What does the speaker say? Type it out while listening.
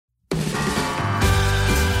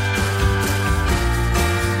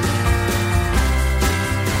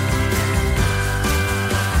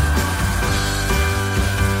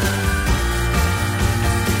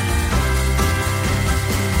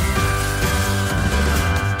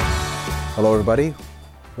Hello, everybody.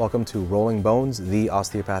 Welcome to Rolling Bones, the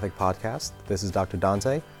osteopathic podcast. This is Dr.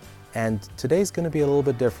 Dante, and today's going to be a little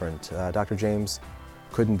bit different. Dr. James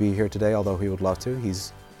couldn't be here today, although he would love to.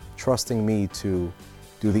 He's trusting me to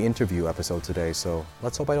do the interview episode today, so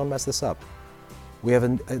let's hope I don't mess this up. We have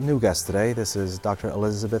a new guest today. This is Dr.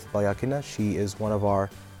 Elizabeth Bayakina. She is one of our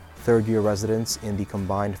third-year residents in the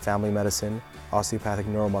Combined Family Medicine Osteopathic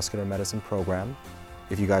Neuromuscular Medicine program.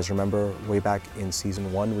 If you guys remember, way back in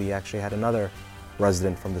season 1, we actually had another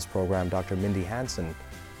resident from this program, Dr. Mindy Hansen,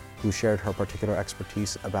 who shared her particular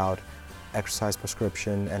expertise about exercise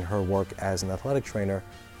prescription and her work as an athletic trainer.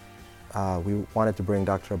 We wanted to bring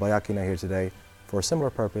Dr. Bayakina here today for a similar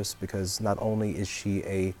purpose because not only is she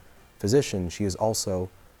a physician, she is also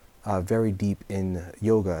very deep in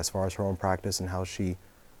yoga as far as her own practice and how she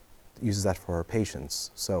uses that for her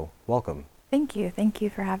patients. So, welcome. Thank you. Thank you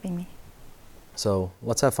for having me. So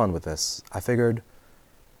let's have fun with this. I figured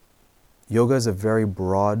yoga is a very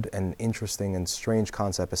broad and interesting and strange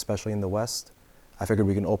concept, especially in the West. I figured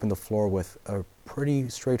we can open the floor with a pretty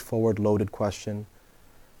straightforward, loaded question.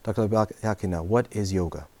 Dr. Bayakina, what is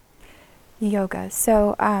yoga? Yoga.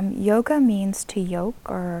 So yoga means to yoke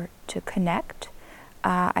or to connect.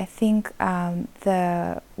 I think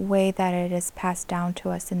the way that it is passed down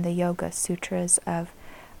to us in the Yoga Sutras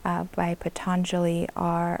by Patanjali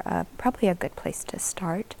are probably a good place to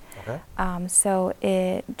start. Okay. So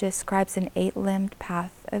it describes an 8-limbed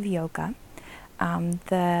path of yoga.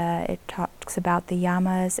 It talks about the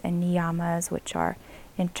yamas and niyamas, which are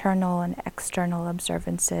internal and external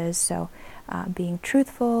observances. So being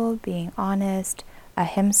truthful, being honest,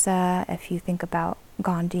 ahimsa. If you think about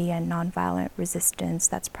Gandhi and nonviolent resistance,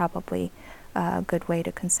 that's probably a good way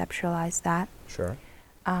to conceptualize that. Sure.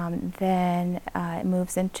 Then it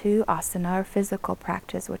moves into asana or physical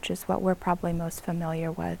practice, which is what we're probably most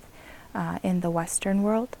familiar with in the Western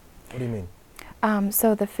world. What do you mean?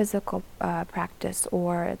 So the physical practice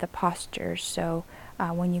or the postures. So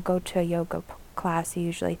when you go to a yoga class, you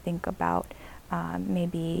usually think about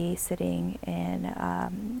maybe sitting in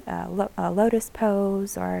a lotus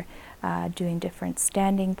pose or doing different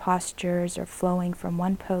standing postures or flowing from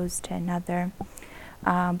one pose to another.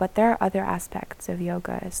 But there are other aspects of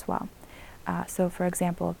yoga as well. So for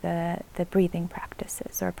example, the breathing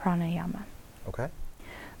practices or pranayama. Okay.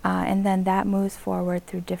 And then that moves forward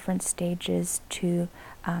through different stages to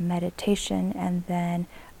meditation and then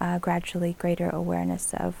gradually greater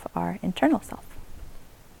awareness of our internal self.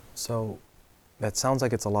 So that sounds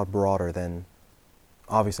like it's a lot broader than,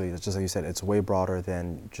 obviously, it's just like you said, it's way broader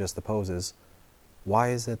than just the poses. Why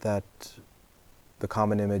is it that the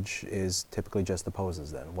common image is typically just the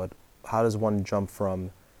poses then? How does one jump from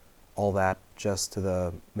all that just to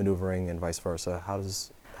the maneuvering and vice versa?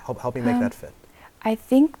 Help me make that fit. I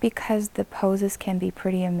think because the poses can be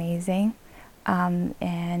pretty amazing,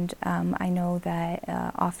 and I know that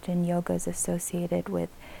often yoga is associated with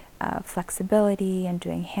flexibility and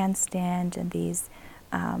doing handstand and these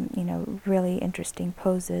really interesting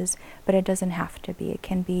poses, but it doesn't have to be. It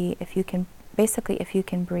can be, if you can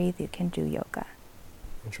breathe, you can do yoga.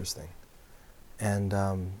 Interesting.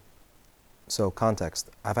 And so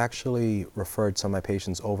context, I've actually referred some of my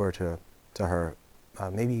patients over to her,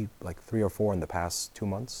 maybe like 3 or 4 in the past 2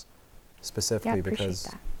 months, specifically because,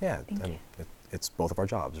 it's both of our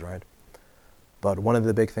jobs, right? But one of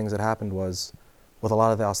the big things that happened was, with a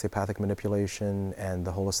lot of the osteopathic manipulation and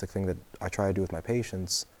the holistic thing that I try to do with my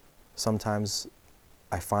patients, sometimes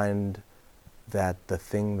I find that the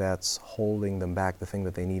thing that's holding them back, the thing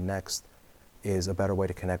that they need next, is a better way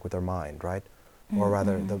to connect with their mind, right? Mm-hmm. Or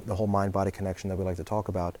rather, the whole mind-body connection that we like to talk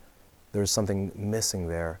about, there's something missing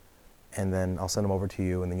there, and then I'll send them over to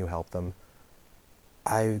you, and then you help them.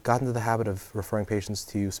 I've gotten into the habit of referring patients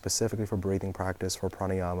to you specifically for breathing practice, for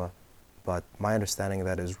pranayama, but my understanding of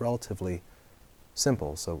that is relatively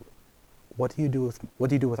simple. So what do you do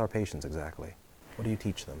with our patients exactly? What do you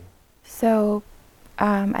teach them? So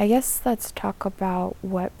I guess let's talk about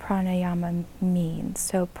what pranayama means.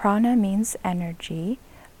 So prana means energy,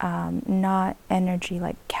 not energy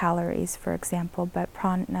like calories, for example, but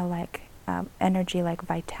prana like energy like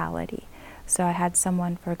vitality. So I had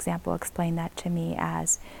someone, for example, explain that to me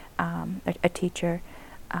as a teacher.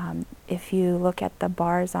 If you look at the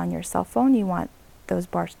bars on your cell phone, you want those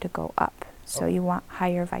bars to go up. So you want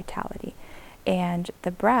higher vitality. And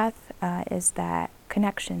the breath is that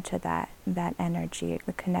connection to that energy,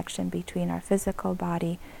 the connection between our physical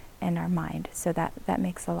body and our mind. So that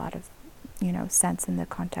makes a lot of sense in the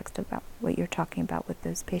context about what you're talking about with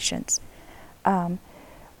those patients.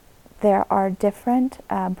 There are different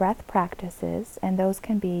breath practices, and those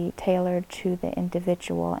can be tailored to the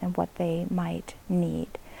individual and what they might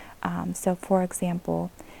need. So, for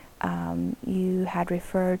example, you had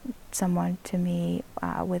referred someone to me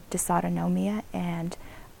with dysautonomia and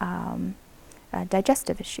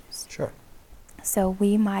digestive issues. Sure. So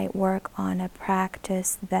we might work on a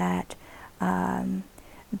practice that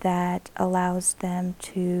that allows them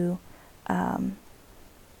to,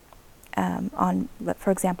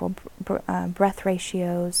 for example, breath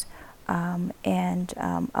ratios, and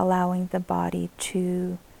allowing the body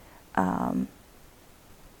to.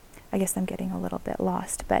 I guess I'm getting a little bit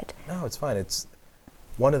lost, but No, it's fine. It's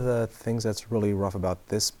one of the things that's really rough about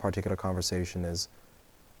this particular conversation is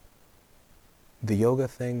the yoga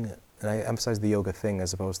thing, and I emphasize the yoga thing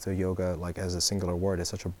as opposed to yoga like as a singular word. It's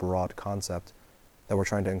such a broad concept that we're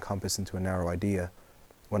trying to encompass into a narrow idea.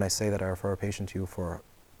 When I say that I refer a patient to you for,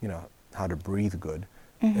 how to breathe good,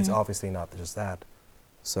 it's obviously not just that.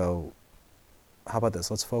 So how about this?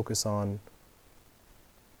 Let's focus on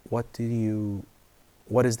what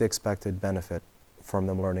is the expected benefit from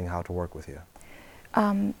them learning how to work with you?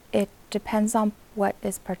 it depends on what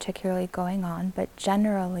is particularly going on, but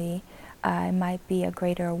generally it might be a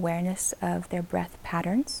greater awareness of their breath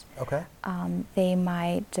patterns. Okay. They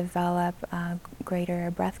might develop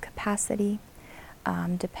greater breath capacity,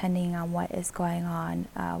 depending on what is going on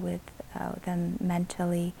with them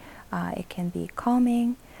mentally. It can be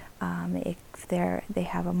calming. If they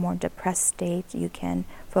have a more depressed state, you can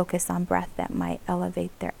focus on breath that might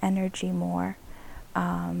elevate their energy more.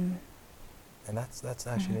 And that's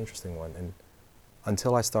actually an interesting one. And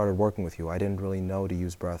until I started working with you, I didn't really know to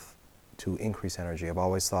use breath to increase energy. I've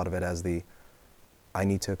always thought of it as I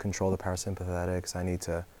need to control the parasympathetics. I need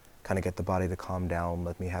to kind of get the body to calm down.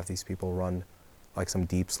 Let me have these people run like some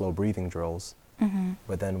deep, slow breathing drills. Mm-hmm.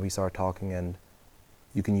 But then we start talking, and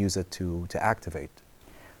you can use it to activate.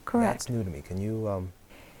 Correct. That's new to me. Can you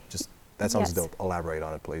that sounds dope. Elaborate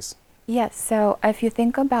on it, please. Yes, so if you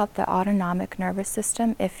think about the autonomic nervous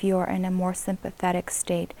system, if you're in a more sympathetic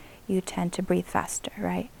state, you tend to breathe faster,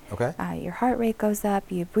 right? Okay. Your heart rate goes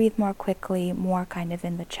up, you breathe more quickly, more kind of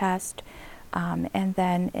in the chest. And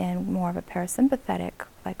then in more of a parasympathetic,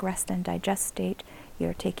 like rest and digest state,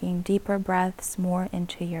 you're taking deeper breaths more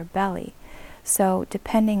into your belly. So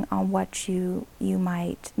depending on what you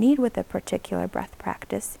might need with a particular breath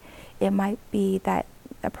practice, it might be that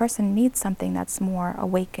a person needs something that's more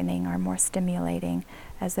awakening or more stimulating,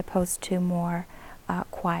 as opposed to more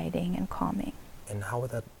quieting and calming. And how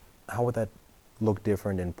would that look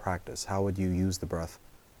different in practice? How would you use the breath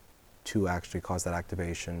to actually cause that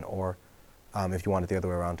activation, or if you want it the other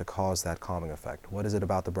way around, to cause that calming effect? What is it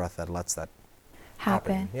about the breath that lets that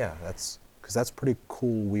happen? Yeah, that's pretty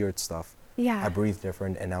cool, weird stuff. Yeah. I breathe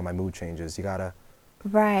different, and now my mood changes. You gotta.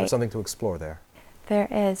 Right. There's something to explore there. There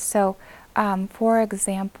is. So, for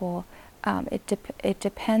example, it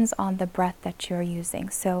depends on the breath that you're using.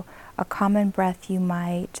 So, a common breath you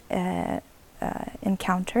might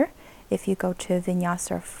encounter if you go to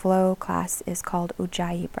Vinyasa or flow class is called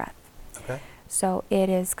Ujjayi breath. Okay. So it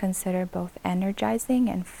is considered both energizing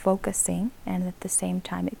and focusing, and at the same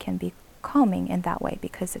time it can be calming in that way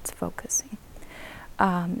because it's focusing.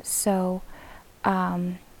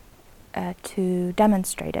 To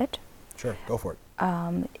demonstrate it, sure, go for it.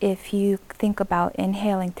 If you think about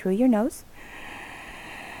inhaling through your nose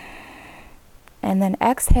and then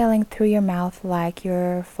exhaling through your mouth like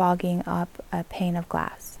you're fogging up a pane of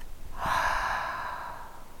glass.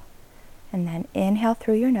 And then inhale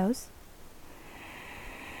through your nose.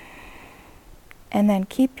 And then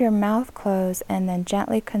keep your mouth closed and then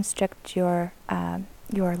gently constrict your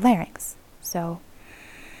larynx. So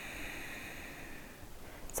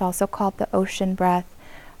it's also called the ocean breath.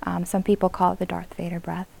 Some people call it the Darth Vader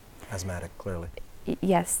breath. Asthmatic, clearly.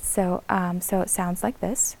 Yes. So it sounds like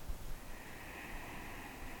this.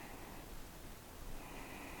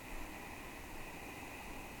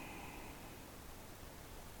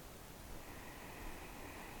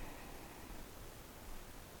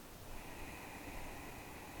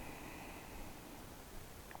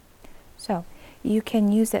 So you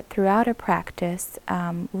can use it throughout a practice,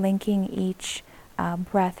 linking each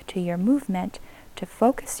breath to your movement to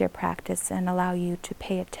focus your practice and allow you to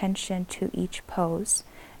pay attention to each pose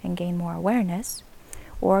and gain more awareness.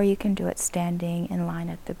 Or you can do it standing in line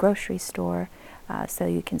at the grocery store, so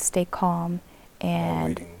you can stay calm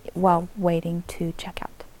and while waiting to check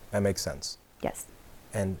out. That makes sense. Yes.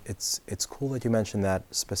 And it's cool that you mentioned that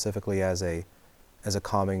specifically as a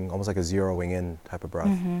calming, almost like a zeroing in type of breath.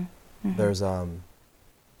 Mm-hmm. Mm-hmm. There's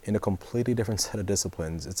in a completely different set of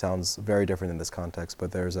disciplines. It sounds very different in this context,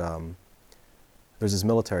 but there's this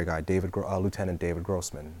military guy, Lieutenant David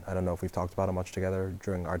Grossman. I don't know if we've talked about him much together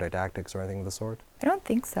during our didactics or anything of the sort. I don't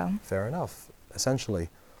think so. Fair enough. Essentially,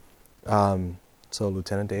 So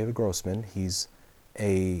Lieutenant David Grossman, he's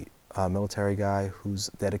a military guy who's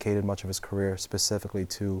dedicated much of his career specifically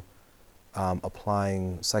to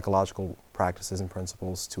applying psychological practices and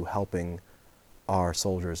principles to helping our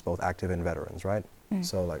soldiers, both active and veterans, right?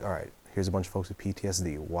 So like, all right, here's a bunch of folks with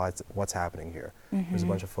PTSD. What's happening here? There's a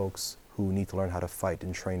bunch of folks who need to learn how to fight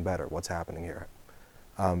and train better. What's happening here?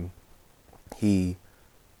 He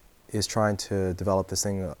is trying to develop this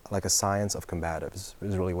thing like a science of combatives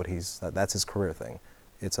is really what that's his career thing.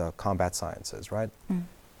 It's a combat sciences, right?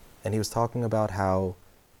 And he was talking about how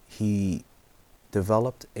he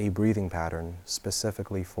developed a breathing pattern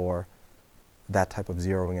specifically for that type of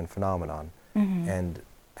zeroing in phenomenon. And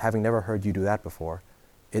having never heard you do that before,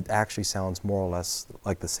 it actually sounds more or less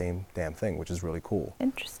like the same damn thing, which is really cool.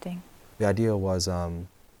 Interesting. The idea was,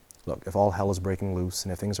 look, if all hell is breaking loose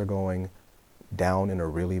and if things are going down in a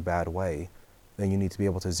really bad way, then you need to be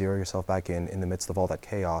able to zero yourself back in the midst of all that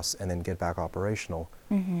chaos and then get back operational.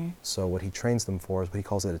 So what he trains them for is what he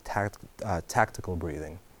calls it a tactical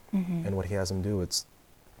breathing. And what he has them do,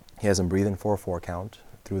 he has them breathe in for a 4 count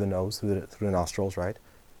through the nose, through the nostrils, right?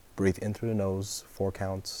 Breathe in through the nose, 4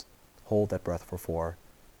 counts, hold that breath for 4,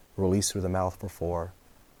 release through the mouth for 4,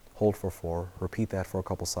 hold for 4, repeat that for a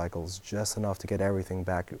couple cycles, just enough to get everything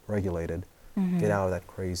back regulated, get out of that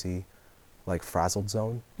crazy, like frazzled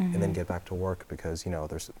zone, and then get back to work because, you know,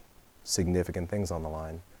 there's significant things on the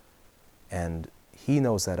line. And he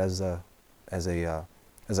knows that as a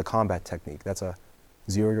combat technique. That's a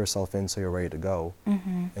zero yourself in so you're ready to go.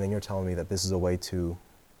 And then you're telling me that this is a way to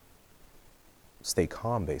stay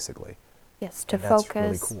calm, basically. Yes, to And that's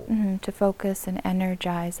focus, really cool. to focus and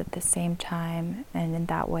energize at the same time, and in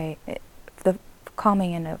that way, the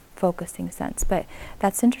calming in a focusing sense. But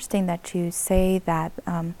that's interesting that you say that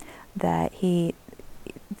that he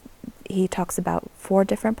talks about 4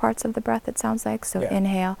 different parts of the breath. It sounds like so. Yeah.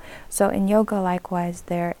 Inhale. So in yoga, likewise,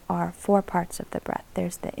 there are 4 parts of the breath.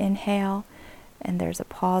 There's the inhale, and there's a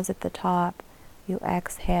pause at the top. You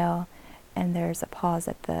exhale, and there's a pause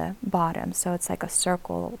at the bottom. So it's like a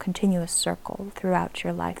circle, continuous circle throughout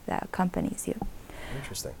your life that accompanies you.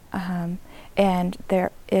 Interesting. And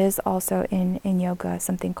there is also in yoga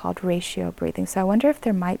something called ratio breathing. So I wonder if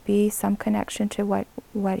there might be some connection to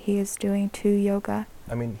what he is doing to yoga.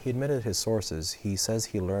 I mean, he admitted his sources. He says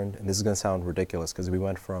he learned, and this is going to sound ridiculous because we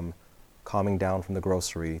went from calming down from the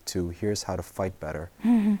grocery to here's how to fight better.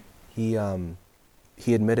 He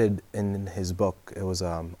admitted in his book, it was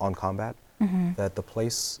On Combat, that the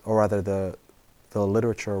place, or rather the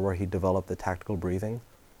literature where he developed the tactical breathing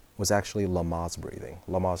was actually Lamaze breathing,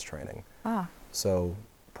 Lamaze training. So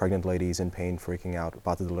pregnant ladies in pain, freaking out,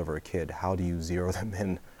 about to deliver a kid, how do you zero them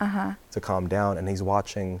in to calm down? And he's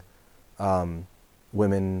watching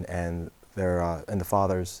women and the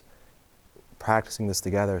fathers practicing this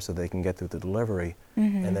together so they can get through the delivery.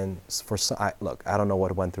 And then look, I don't know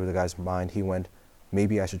what went through the guy's mind. He went,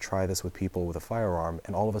 maybe I should try this with people with a firearm.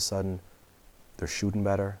 And all of a sudden, they're shooting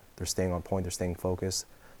better, they're staying on point, they're staying focused,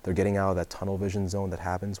 they're getting out of that tunnel vision zone that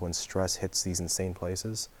happens when stress hits these insane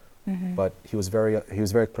places. But he was very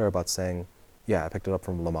clear about saying, yeah, I picked it up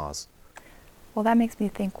from Lamaze. Well, that makes me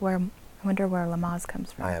think I wonder where Lamaze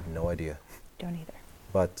comes from. I have no idea. Don't either.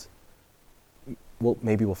 But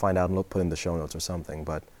maybe we'll find out and put in the show notes or something.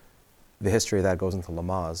 But the history of that goes into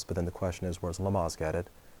Lamaze. But then the question is, where's Lamaze get it?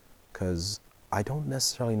 Because I don't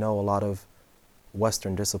necessarily know a lot of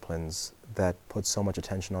Western disciplines that put so much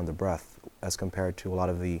attention on the breath as compared to a lot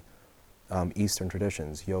of the Eastern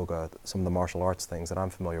traditions, yoga, some of the martial arts things that I'm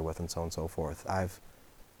familiar with, and so on and so forth.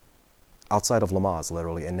 Outside of Lamaze,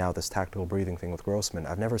 literally, and now this tactical breathing thing with Grossman,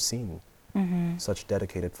 I've never seen such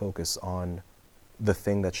dedicated focus on the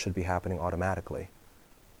thing that should be happening automatically,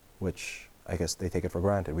 which I guess they take it for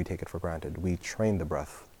granted. We take it for granted. We train the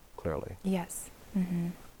breath, clearly. Yes.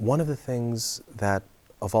 One of the things that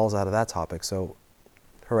evolves out of that topic, so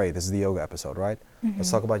hooray, this is the yoga episode, right?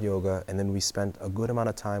 Let's talk about yoga, and then we spent a good amount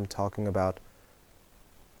of time talking about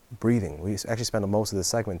breathing. We actually spent most of the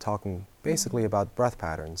segment talking basically about breath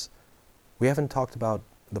patterns. We haven't talked about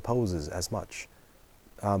the poses as much.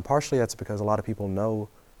 Partially that's because a lot of people know,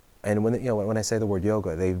 and when I say the word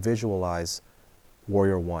yoga, they visualize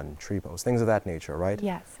Warrior One, tree pose, things of that nature, right?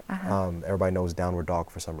 Yes. Everybody knows downward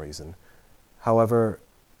dog for some reason. However,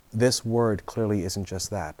 this word clearly isn't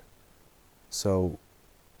just that. So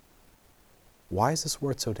why is this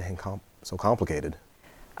word so complicated?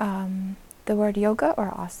 The word yoga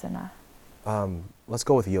or asana? Let's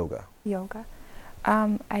go with yoga. Yoga.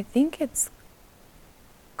 I think it's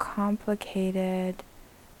complicated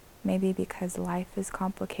maybe because life is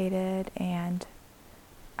complicated, and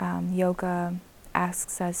yoga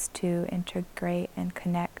asks us to integrate and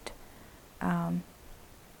connect our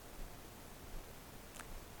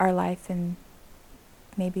life and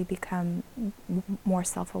maybe become more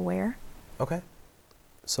self-aware. Okay.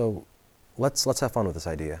 So let's have fun with this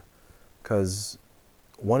idea, because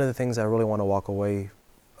one of the things I really want to walk away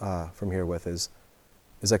from here with is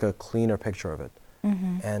like a cleaner picture of it.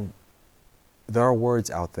 Mm-hmm. And there are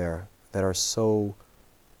words out there that are so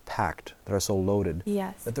packed, that are so loaded,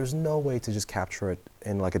 Yes. that there's no way to just capture it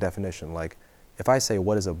in like a definition. Like if I say,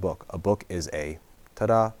 what is a book? A book is a,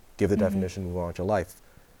 ta-da, give the Mm-hmm. definition, move on with your life.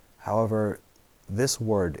 However, this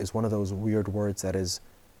word is one of those weird words that is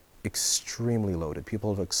extremely loaded.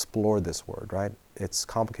 People have explored this word, right? It's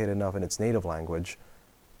complicated enough in its native language.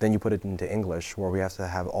 Then you put it into English, where we have to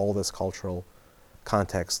have all this cultural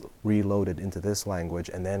context reloaded into this language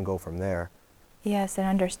and then go from there. Yes, and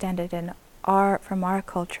understand it from our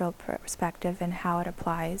cultural perspective and how it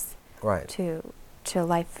applies Right. to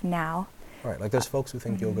life now. Right. Like there's folks who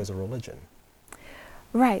think Mm-hmm. yoga is a religion.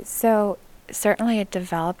 Right. So certainly it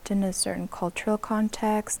developed in a certain cultural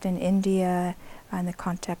context in India, in the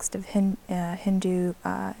context of Hindu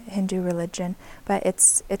religion, but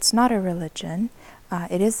it's not a religion.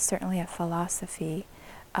 It is certainly a philosophy,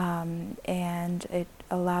 and it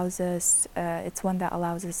allows us. It's one that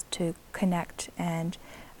allows us to connect and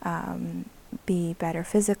be better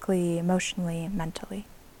physically, emotionally, mentally.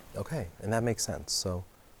 Okay, and that makes sense. So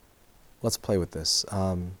let's play with this.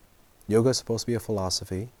 Yoga is supposed to be a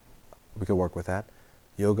philosophy. We could work with that.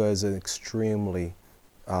 Yoga is an extremely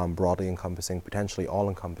broadly encompassing, potentially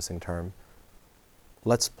all-encompassing term.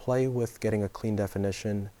 Let's play with getting a clean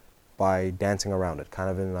definition by dancing around it, kind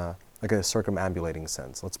of in like a circumambulating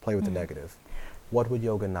sense. Let's play with the negative. What would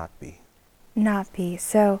yoga not be? Not be.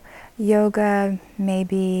 So yoga may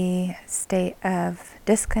be a state of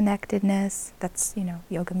disconnectedness. That's,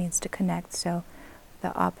 yoga means to connect. So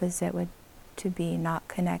the opposite would to be not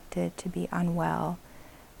connected, to be unwell.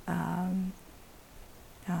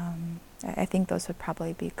 I think those would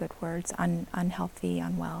probably be good words. Unhealthy,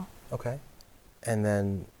 unwell. Okay. And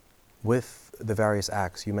then with the various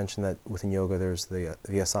acts, you mentioned that within yoga there's the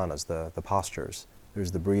asanas, the postures,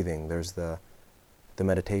 there's the breathing, there's the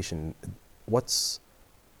meditation. What's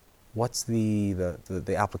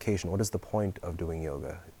the application? What is the point of doing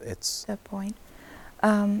yoga? It's the point.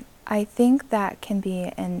 I think that can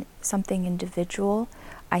be something individual.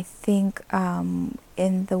 I think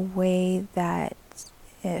in the way that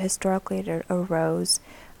historically it arose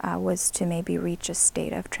was to maybe reach a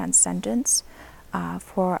state of transcendence.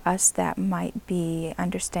 For us, that might be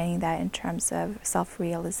understanding that in terms of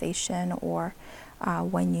self-realization, or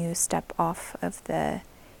when you step off of the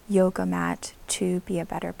yoga mat to be a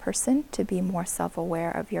better person, to be more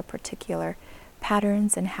self-aware of your particular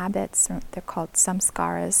patterns and habits. They're called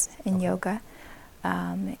samskaras in yoga,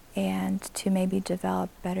 and to maybe develop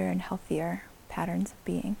better and healthier patterns of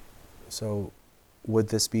being. So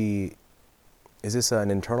is this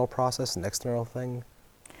an internal process, an external thing?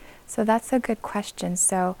 So that's a good question.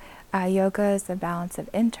 So yoga is a balance of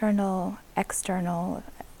internal, external.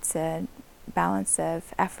 It's a balance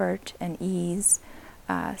of effort and ease.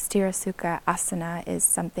 Sthira Sukha Asana is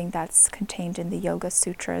something that's contained in the Yoga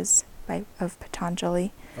Sutras of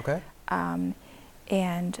Patanjali. Okay. And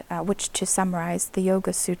which, to summarize, the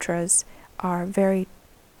Yoga Sutras are very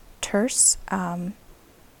terse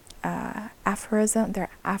aphorisms. They're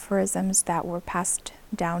aphorisms that were passed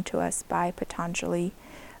down to us by Patanjali.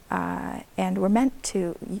 And we're meant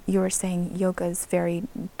to, you were saying yoga is very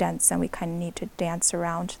dense and we kind of need to dance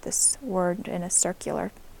around this word in a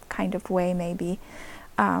circular kind of way maybe.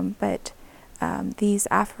 But these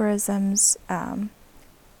aphorisms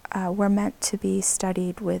were meant to be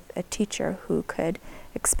studied with a teacher who could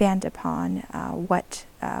expand upon what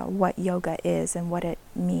yoga is and what it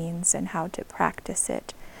means and how to practice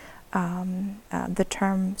it. The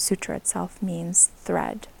term sutra itself means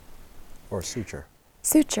thread. Or suture.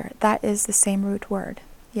 Suture, that is the same root word,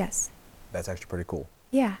 yes. That's actually pretty cool.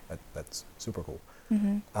 Yeah. That's super cool.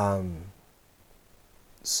 Mm-hmm.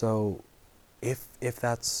 So if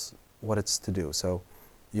that's what it's to do, so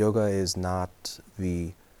yoga is not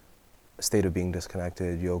the state of being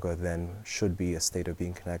disconnected, yoga then should be a state of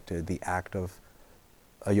being connected. The act of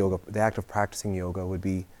practicing yoga would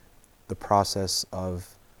be the process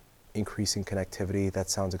of increasing connectivity. That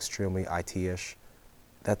sounds extremely IT-ish.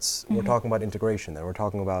 We're talking about integration then. We're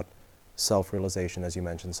talking about self-realization, as you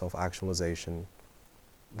mentioned, self-actualization.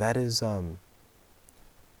 That is, I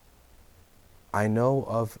know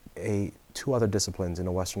of two other disciplines in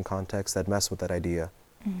a Western context that mess with that idea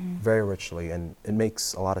very richly, and it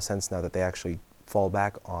makes a lot of sense now that they actually fall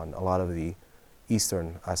back on a lot of the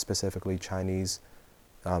Eastern, specifically Chinese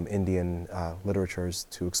Indian literatures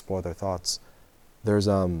to explore their thoughts. There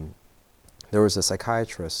was a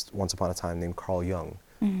psychiatrist once upon a time named Carl Jung,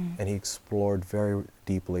 and he explored very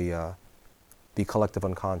deeply the collective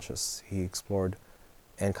unconscious. He explored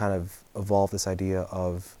and kind of evolved this idea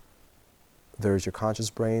of there's your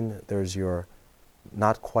conscious brain, there's your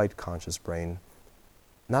not quite conscious brain,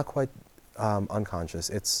 not quite unconscious.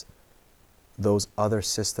 It's those other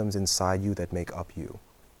systems inside you that make up you.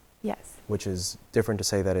 Yes. Which is different to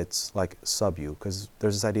say that it's like sub you, because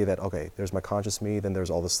there's this idea that, okay, there's my conscious me, then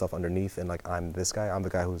there's all this stuff underneath, and like I'm this guy, I'm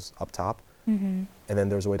the guy who's up top. And then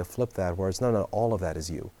there's a way to flip that where it's no, all of that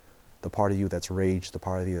is you. The part of you that's rage, the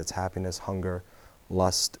part of you that's happiness, hunger,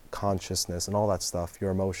 lust, consciousness, and all that stuff,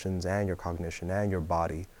 your emotions and your cognition and your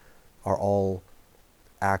body are all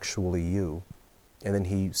actually you. And then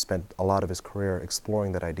he spent a lot of his career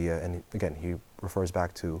exploring that idea, and again, he refers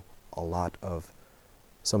back to a lot of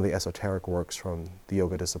some of the esoteric works from the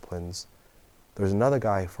yoga disciplines. There's another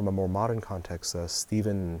guy from a more modern context,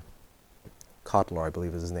 Stephen Kotler, I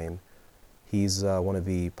believe is his name. He's one of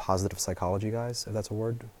the positive psychology guys, if that's a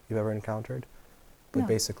word you've ever encountered. But No.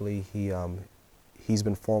 basically, he's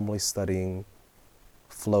been formally studying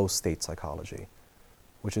flow state psychology,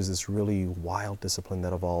 which is this really wild discipline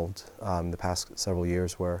that evolved the past several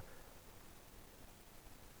years, where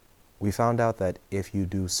we found out that if you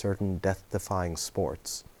do certain death-defying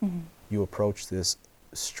sports, you approach this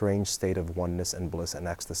strange state of oneness and bliss and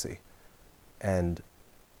ecstasy. And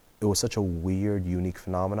it was such a weird, unique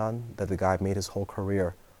phenomenon that the guy made his whole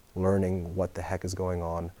career learning what the heck is going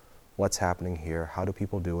on, what's happening here, how do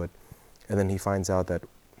people do it. And then he finds out that,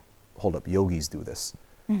 hold up, yogis do this.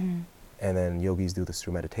 And then yogis do this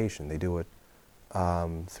through meditation. They do it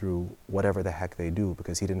through whatever the heck they do,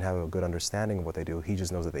 because he didn't have a good understanding of what they do. He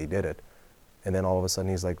just knows that they did it. And then all of a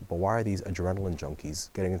sudden he's like, but why are these adrenaline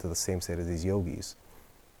junkies getting into the same state as these yogis?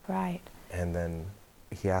 Right. And then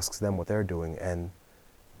he asks them what they're doing. And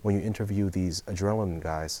when you interview these adrenaline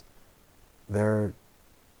guys, they're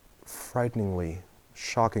frighteningly,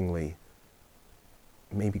 shockingly,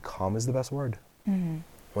 maybe calm is the best word, when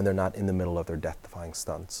they're not in the middle of their death-defying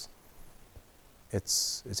stunts.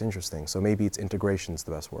 It's interesting. So maybe it's integration is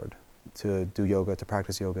the best word. To do yoga, to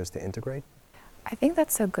practice yoga is to integrate? I think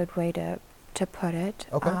that's a good way to put it.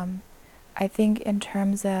 Okay. I think in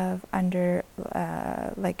terms of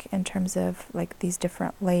these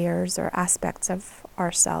different layers or aspects of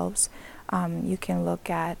ourselves, you can look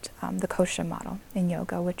at the kosha model in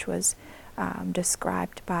yoga, which was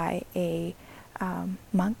described by a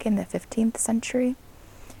monk in the 15th century.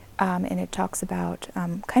 And it talks about,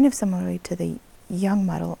 kind of similarly to the Jung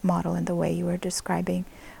model in the way you were describing,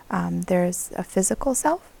 there's a physical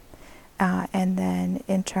self, and then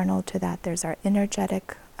internal to that there's our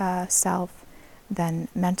energetic self, then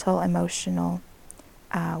mental, emotional,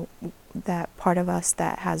 that part of us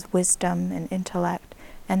that has wisdom and intellect,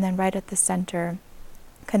 and then right at the center,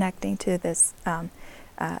 connecting to this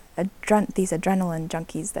these adrenaline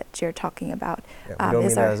junkies that you're talking about. Yeah, we don't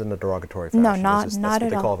mean that as in a derogatory fashion. No, that's not what at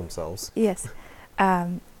they all. call themselves. Yes,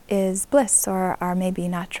 is bliss, or our maybe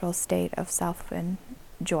natural state of self and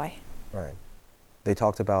joy. Right. They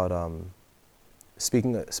talked about,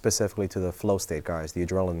 speaking specifically to the flow state guys, the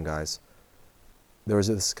adrenaline guys, there was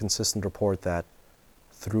this consistent report that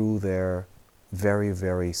through their very,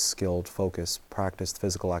 very skilled, focused, practiced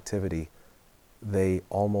physical activity, they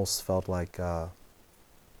almost felt like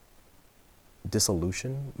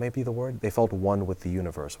dissolution, may be the word. They felt one with the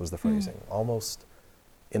universe, was the phrasing. Almost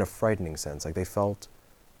in a frightening sense. Like they felt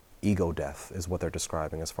ego death is what they're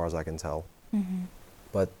describing, as far as I can tell.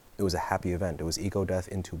 But it was a happy event. It was ego death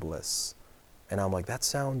into bliss. And I'm like, that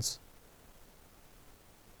sounds...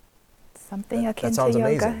 Something akin that sounds to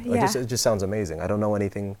yoga. amazing. Like, it just sounds amazing. I don't know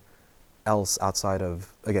anything else outside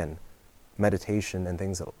of, again, meditation and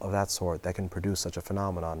things of that sort that can produce such a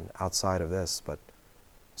phenomenon outside of this. But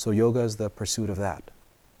so yoga is the pursuit of that.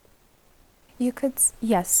 You could,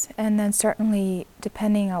 yes, and then certainly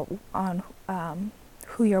depending on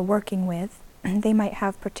who you're working with, they might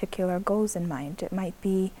have particular goals in mind. It might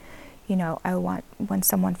be, when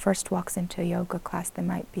someone first walks into a yoga class, they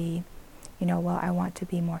might be, I want to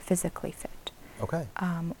be more physically fit. Okay.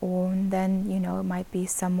 Or then, it might be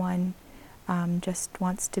someone just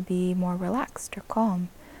wants to be more relaxed or calm.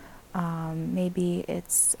 Maybe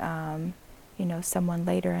it's, someone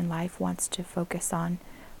later in life wants to focus on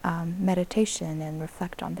meditation and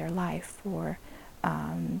reflect on their life, or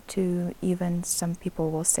to even some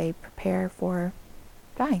people will say prepare for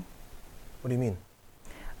dying. What do you mean?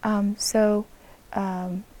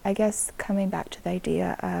 I guess coming back to the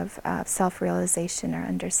idea of self-realization or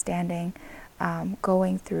understanding,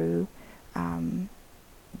 going through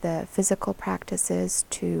the physical practices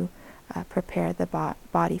to prepare the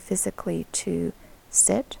body physically to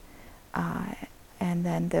sit, and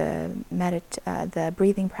then the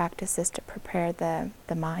breathing practices to prepare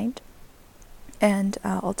the mind, and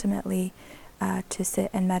ultimately to sit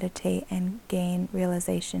and meditate and gain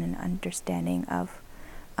realization and understanding of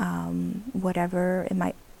whatever it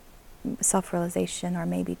might, self-realization, or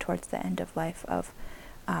maybe towards the end of life of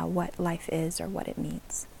what life is or what it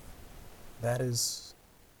means. That is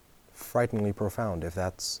frighteningly profound if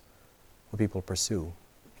that's what people pursue.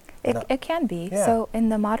 It can be. Yeah. So in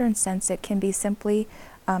the modern sense, it can be simply,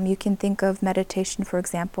 you can think of meditation, for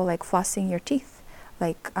example, like flossing your teeth.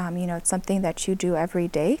 Like, it's something that you do every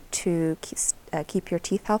day to keep your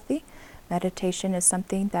teeth healthy. Meditation is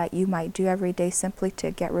something that you might do every day simply to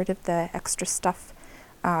get rid of the extra stuff,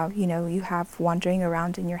 you have wandering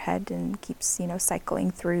around in your head and keeps, cycling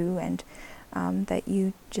through, and that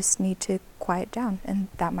you just need to quiet down, and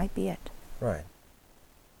that might be it. Right.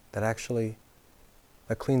 That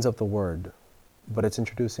cleans up the word, but it's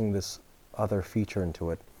introducing this other feature into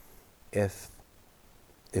it. If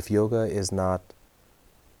yoga is not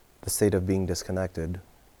the state of being disconnected,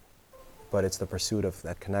 but it's the pursuit of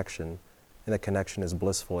that connection, and that connection is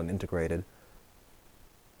blissful and integrated,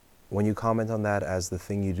 when you comment on that as the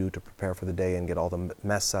thing you do to prepare for the day and get all the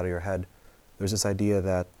mess out of your head, there's this idea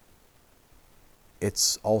that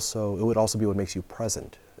it would also be what makes you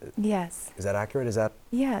present. Yes. Is that accurate?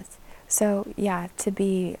 Yes. So yeah, to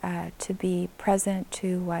be present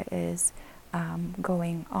to what is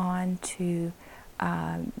going on, to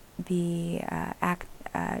be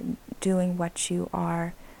doing what you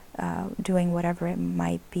are doing, whatever it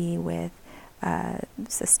might be, with a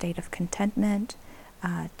state of contentment,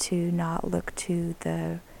 to not look to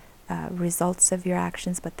the results of your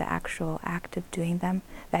actions, but the actual act of doing them.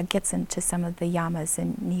 That gets into some of the yamas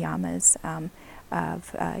and niyamas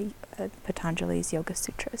of Patanjali's Yoga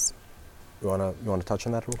Sutras. You want to touch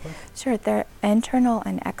on that real quick? Sure. They're internal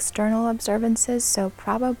and external observances. So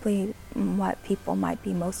probably what people might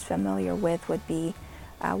be most familiar with would be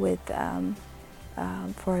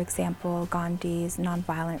for example, Gandhi's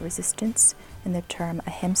nonviolent resistance, and the term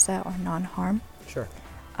ahimsa, or non-harm. Sure.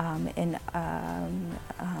 And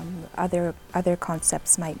other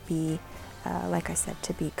concepts might be, like I said,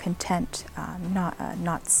 to be content,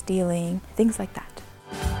 not stealing, things like that.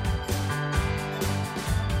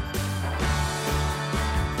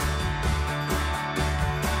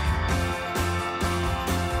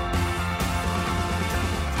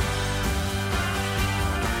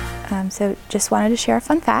 So just wanted to share a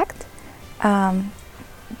fun fact.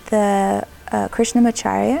 The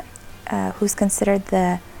Krishnamacharya, who's considered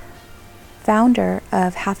the founder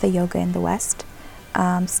of Hatha Yoga in the West,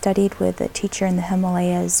 studied with a teacher in the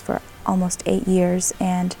Himalayas for almost 8 years,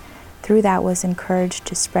 and through that was encouraged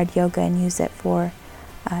to spread yoga and use it for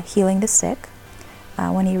healing the sick.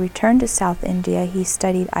 When he returned to South India, he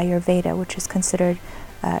studied Ayurveda, which is considered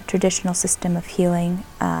a traditional system of healing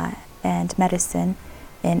and medicine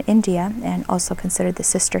in India, and also considered the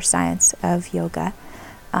sister science of yoga,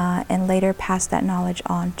 and later passed that knowledge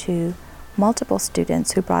on to multiple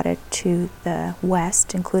students who brought it to the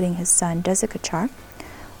West, including his son Desikachar,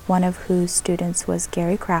 one of whose students was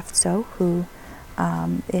Gary Kraftso, who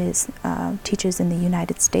teaches in the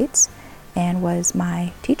United States and was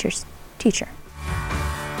my teacher's teacher.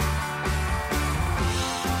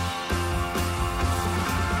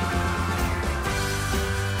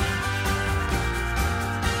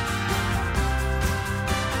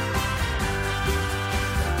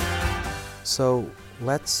 So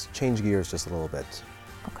let's change gears just a little bit.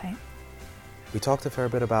 Okay. We talked a fair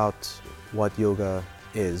bit about what yoga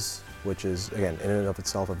is, which is, again, in and of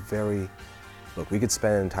itself we could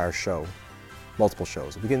spend an entire show, multiple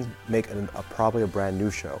shows. We can make probably a brand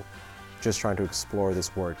new show just trying to explore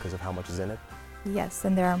this word because of how much is in it. Yes,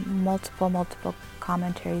 and there are multiple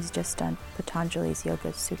commentaries just on Patanjali's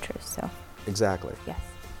Yoga Sutras, so. Exactly. Yes.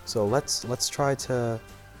 So let's try to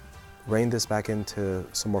rein this back into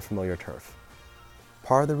some more familiar turf.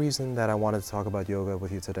 Part of the reason that I wanted to talk about yoga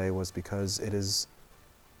with you today was because it is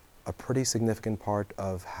a pretty significant part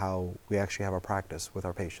of how we actually have our practice with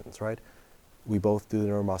our patients, right? We both do the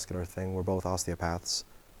neuromuscular thing, we're both osteopaths.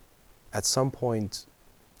 At some point,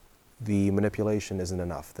 the manipulation isn't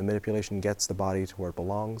enough. The manipulation gets the body to where it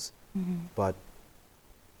belongs, but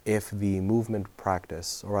if the movement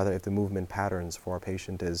practice, or rather if the movement patterns for our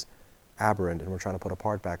patient is aberrant and we're trying to put a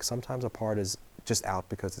part back, sometimes a part is just out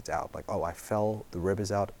because it's out. Like, oh, I fell, the rib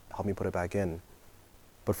is out, help me put it back in.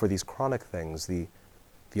 But for these chronic things, the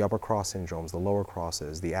upper cross syndromes, the lower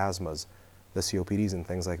crosses, the asthmas, the COPDs and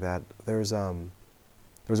things like that, there's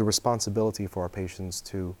there's a responsibility for our patients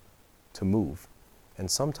to move. And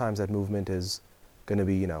sometimes that movement is going to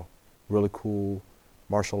be, really cool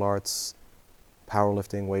martial arts,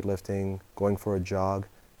 powerlifting, weightlifting, going for a jog.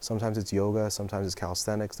 Sometimes it's yoga, sometimes it's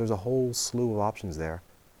calisthenics. There's a whole slew of options there.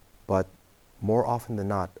 But more often than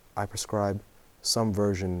not, I prescribe some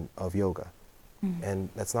version of yoga. And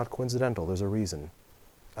that's not coincidental, there's a reason.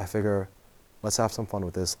 I figure, let's have some fun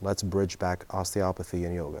with this. Let's bridge back osteopathy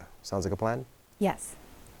and yoga. Sounds like a plan? Yes.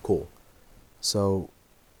 Cool. So,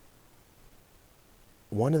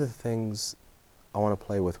 one of the things I want to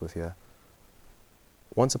play with you,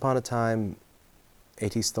 once upon a time,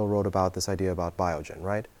 A.T. Still wrote about this idea about biogen,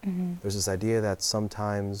 right? There's this idea that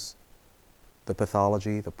sometimes the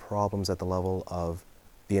pathology, the problem's at the level of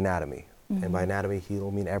the anatomy. And by anatomy, he'll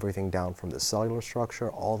mean everything down from the cellular structure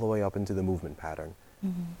all the way up into the movement pattern.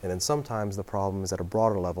 And then sometimes the problem is at a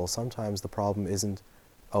broader level. Sometimes the problem isn't,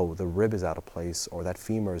 oh, the rib is out of place or that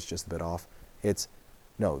femur is just a bit off. It's,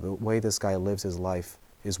 no, the way this guy lives his life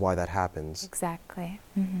is why that happens. Exactly.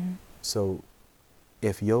 So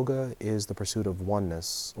if yoga is the pursuit of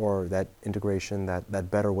oneness or that integration, that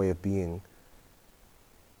better way of being,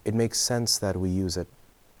 it makes sense that we use it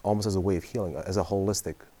almost as a way of healing, as a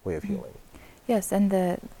holistic way of healing. Yes,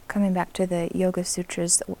 and coming back to the Yoga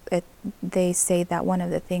Sutras, they say that one of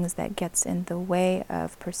the things that gets in the way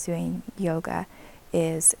of pursuing yoga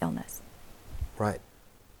is illness. Right.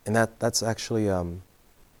 And that's actually,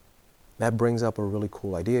 that brings up a really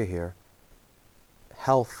cool idea here.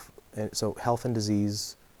 Health, so health and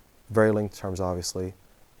disease, very linked terms obviously.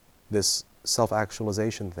 This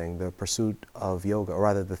self-actualization thing, the pursuit of yoga, or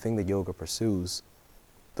rather the thing that yoga pursues,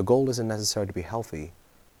 the goal isn't necessarily to be healthy,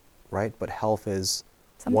 right? But health is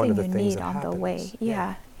something one of the you things need that on happens. the way.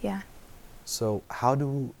 Yeah. So how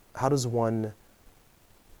does one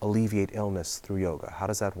alleviate illness through yoga? How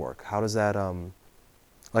does that work? How does that,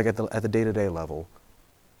 like at the day-to-day level,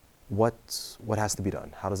 what has to be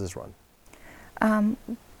done? How does this run?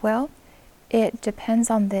 Well, it depends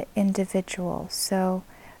on the individual. So,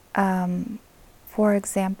 for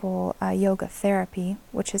example, yoga therapy,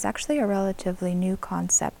 which is actually a relatively new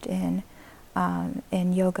concept in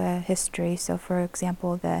yoga history. So, for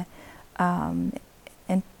example, the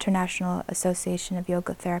International Association of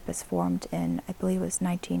Yoga Therapists formed in, I believe it was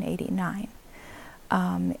 1989.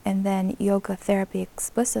 And then yoga therapy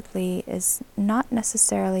explicitly is not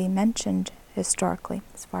necessarily mentioned historically,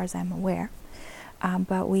 as far as I'm aware.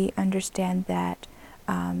 But we understand that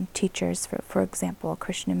teachers, for example,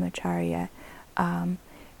 Krishnamacharya,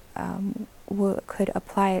 could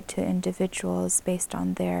apply it to individuals based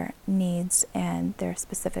on their needs and their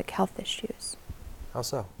specific health issues. How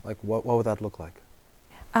so? Like, what would that look like?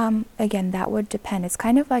 Again, that would depend. It's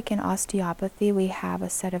kind of like in osteopathy, we have a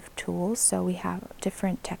set of tools, so we have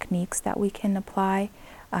different techniques that we can apply.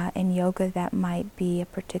 In yoga, that might be a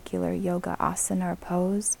particular yoga asana or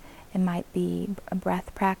pose. It might be a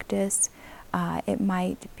breath practice. It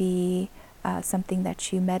might be something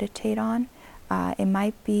that you meditate on. It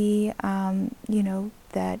might be,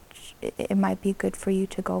 that it might be good for you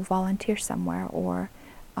to go volunteer somewhere or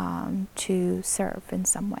to serve in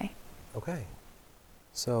some way. Okay.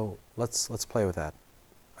 So let's play with that.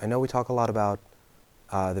 I know we talk a lot about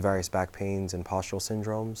the various back pains and postural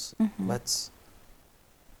syndromes.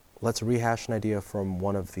 Let's rehash an idea from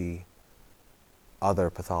one of the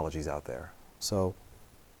other pathologies out there. So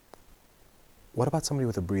what about somebody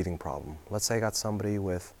with a breathing problem? Let's say I got somebody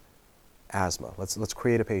with asthma. Let's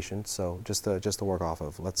create a patient, so just to work off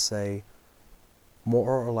of. Let's say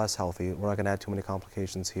more or less healthy. We're not going to add too many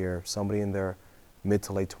complications here. Somebody in their mid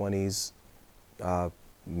to late 20s,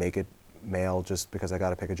 make it male just because I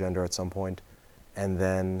got to pick a gender at some point. And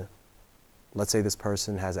then let's say this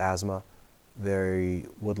person has asthma. They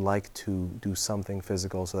would like to do something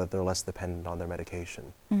physical so that they're less dependent on their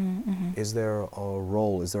medication. Is there a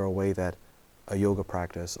role, is there a way that a yoga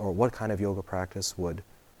practice, or what kind of yoga practice would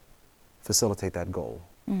facilitate that goal?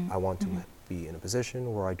 I want to be in a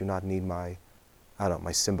position where I do not need my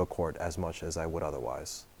Symbicort as much as I would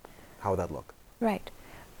otherwise. How would that look? Right.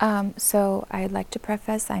 So I'd like to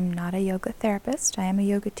preface, I'm not a yoga therapist. I am a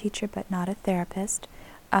yoga teacher, but not a therapist.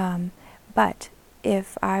 But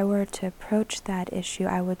if I were to approach that issue,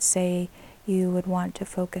 I would say you would want to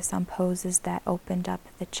focus on poses that opened up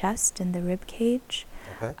the chest and the rib cage,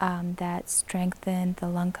 that strengthened the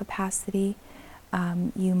lung capacity.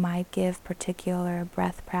 You might give particular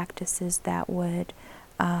breath practices that would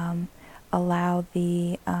allow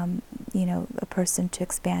the a person to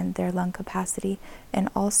expand their lung capacity, and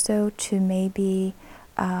also to maybe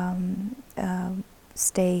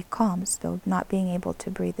stay calm. So not being able to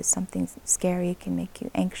breathe is something scary. It can make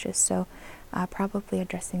you anxious. So probably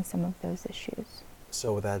addressing some of those issues.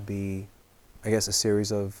 So would that be, I guess, a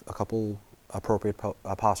series of a couple appropriate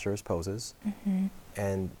postures, poses,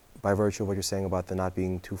 and by virtue of what you're saying about the not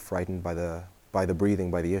being too frightened by the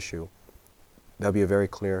breathing, by the issue, that'll be a very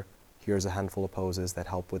clear, here's a handful of poses that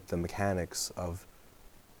help with the mechanics of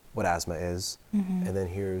what asthma is, and then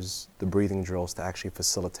here's the breathing drills to actually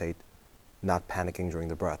facilitate not panicking during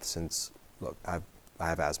the breath, since, look, I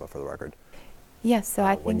have asthma, for the record. Yes, so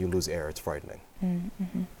I think... When you lose air, it's frightening.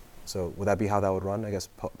 So would that be how that would run? I guess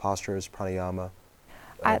postures, pranayama?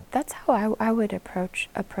 That's how I would approach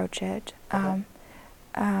it. Okay.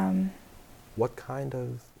 What kind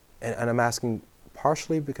of... And I'm asking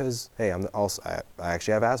partially because, hey, I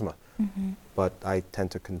actually have asthma, but I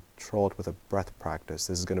tend to control it with a breath practice.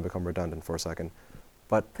 This is going to become redundant for a second.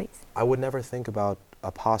 But Please. I would never think about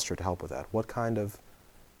a posture to help with that. What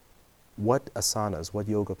asanas, what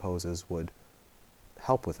yoga poses would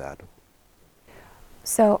help with that?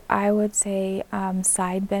 So I would say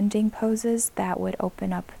side bending poses that would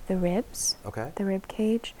open up the ribs, the rib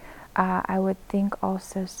cage. I would think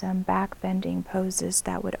also some back bending poses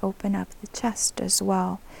that would open up the chest as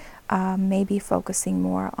well. Maybe focusing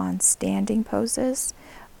more on standing poses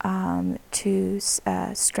to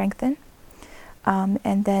strengthen.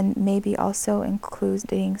 And then maybe also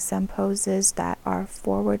including some poses that are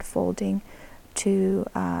forward folding to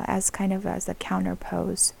as a counter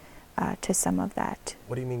pose to some of that.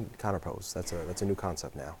 What do you mean counter pose? That's a new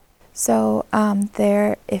concept now. So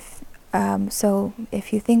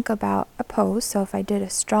if you think about a pose, so if I did a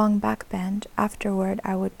strong back bend, afterward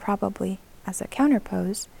I would probably, as a counter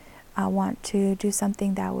pose, want to do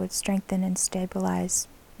something that would strengthen and stabilize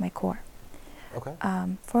my core. Okay.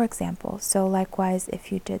 For example, so likewise,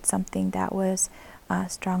 if you did something that was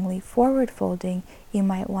strongly forward folding, you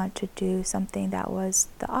might want to do something that was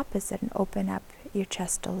the opposite and open up your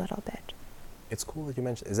chest a little bit. It's cool that you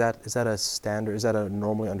mentioned. Is that a standard? Is that a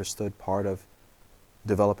normally understood part of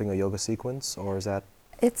developing a yoga sequence, or is that?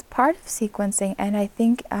 It's part of sequencing, and I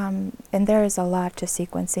think, and there is a lot to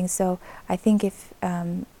sequencing. So I think if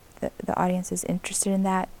the audience is interested in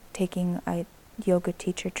that, taking a yoga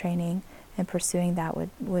teacher training and pursuing that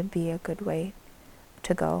would be a good way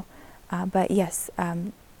to go. But yes,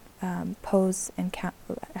 pose and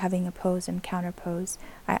having a pose and counter pose,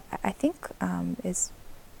 I think is,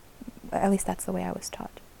 at least that's the way I was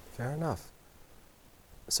taught. Fair enough.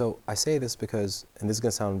 So I say this because, and this is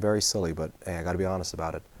going to sound very silly, but hey, I got to be honest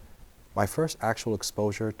about it. My first actual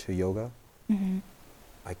exposure to yoga,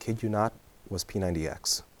 I kid you not, was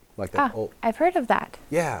P90X. Like that. I've heard of that.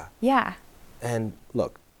 Yeah. Yeah. And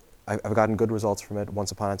look, I've gotten good results from it.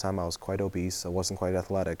 Once upon a time, I was quite obese. I wasn't quite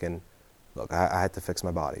athletic, and look, I had to fix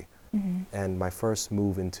my body. And my first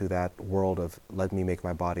move into that world of let me make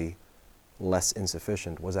my body less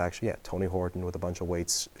insufficient was actually, Tony Horton with a bunch of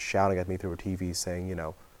weights shouting at me through a TV saying,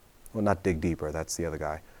 well, not dig deeper, that's the other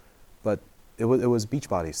guy. But it was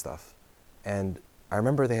Beachbody stuff. And I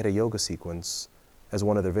remember they had a yoga sequence as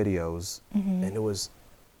one of their videos, and it was,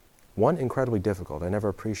 one, incredibly difficult. I never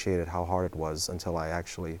appreciated how hard it was until I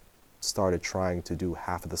actually started trying to do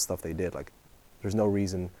half of the stuff they did. Like, there's no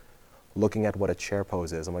reason, looking at what a chair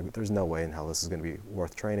pose is, I'm like, there's no way in hell this is going to be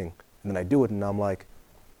worth training. And then I do it, and I'm like,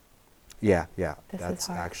 yeah, that's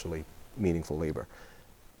actually meaningful labor.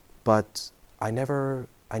 But I never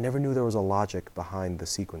knew there was a logic behind the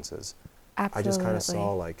sequences. Absolutely. I just kind of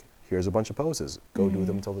saw, like, here's a bunch of poses. Go do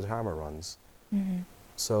them until the timer runs.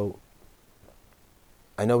 So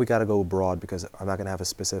I know we got to go broad because I'm not going to have a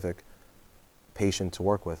specific patient to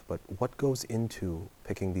work with, but what goes into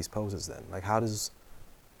picking these poses then? Like, how does...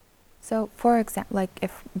 So, for example, like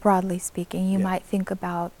if broadly speaking, you might think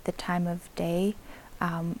about the time of day,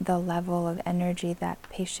 the level of energy that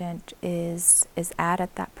patient is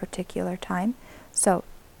at that particular time. So,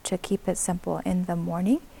 to keep it simple, in the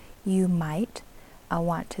morning, you might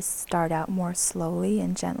want to start out more slowly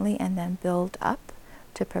and gently and then build up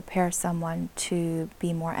to prepare someone to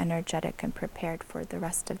be more energetic and prepared for the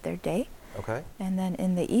rest of their day. Okay. And then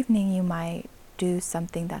in the evening, you might do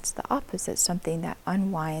something that's the opposite, something that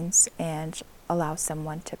unwinds and allows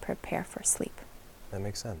someone to prepare for sleep. That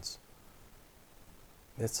makes sense.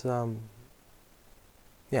 It's, I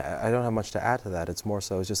don't have much to add to that. It's more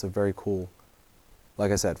so, it's just a very cool,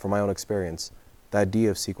 like I said, from my own experience, the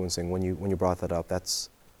idea of sequencing, when you brought that up, that's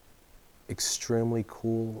extremely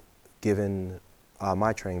cool given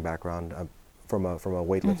my training background from a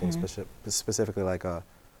weightlifting, specifically like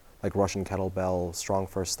Russian kettlebell, strong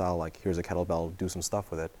first style, like here's a kettlebell, do some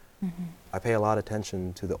stuff with it. I pay a lot of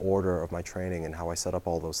attention to the order of my training and how I set up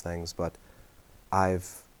all those things, but I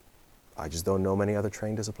just don't know many other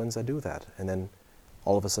training disciplines that do that. And then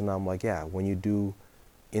all of a sudden I'm like, yeah, when you do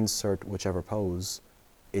insert whichever pose,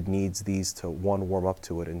 it needs these to, one, warm up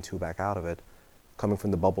to it, and two, back out of it. Coming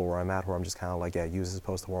from the bubble where I'm at, where I'm just kind of like, yeah, use this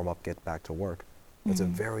pose to warm up, get back to work. It's a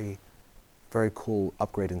very, very cool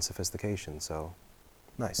upgrade in sophistication, so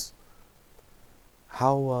nice.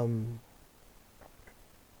 How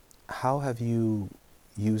have you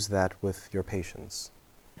used that with your patients?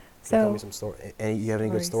 Can you tell me some story? You have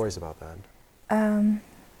any good stories about that?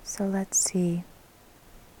 So let's see.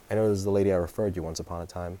 I know there's the lady I referred you once upon a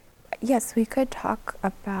time. Yes, we could talk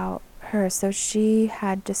about her. So she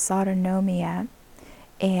had dysautonomia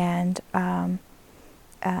and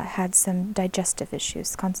had some digestive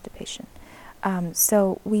issues, constipation.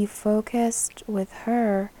 So we focused with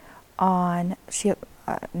her on,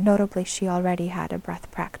 notably she already had a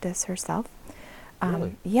breath practice herself.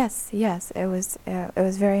 Really? Yes, it was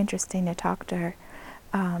very interesting to talk to her.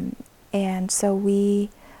 And so we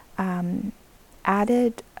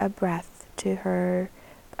added a breath to her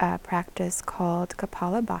practice called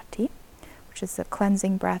Kapalabhati, which is a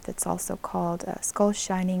cleansing breath. It's also called a skull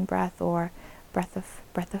shining breath or breath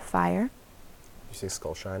of fire. You say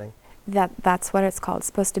skull shining? That's what it's called. It's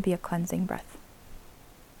supposed to be a cleansing breath.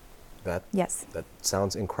 Yes. That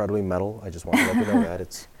sounds incredibly metal. I just want to let you know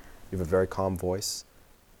that you have a very calm voice.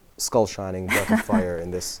 Skull shining, breath of fire in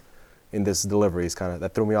this delivery is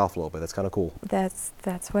that threw me off a little bit. That's kind of cool. That's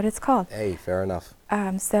what it's called. Hey, fair enough.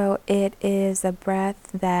 So it is a breath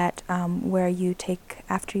that where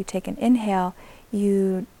after you take an inhale,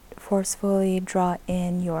 you forcefully draw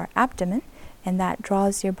in your abdomen, and that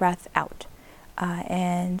draws your breath out.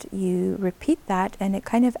 And you repeat that, and it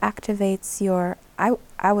kind of activates your,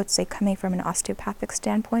 I would say, coming from an osteopathic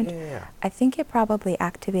standpoint, Yeah. I think it probably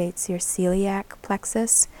activates your celiac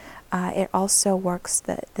plexus. It also works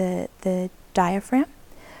the diaphragm,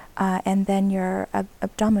 and then your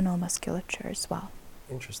abdominal musculature as well.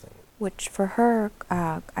 Interesting. Which for her,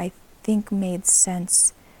 I think made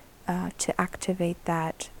sense to activate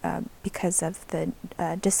that because of the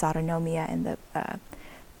dysautonomia and the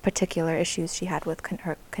particular issues she had with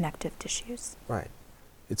her connective tissues. Right.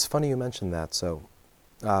 It's funny you mentioned that. So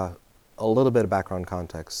a little bit of background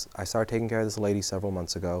context. I started taking care of this lady several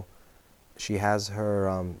months ago. She has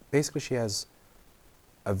her, basically she has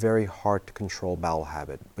a very hard to control bowel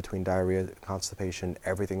habit between diarrhea, constipation,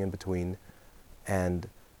 everything in between. And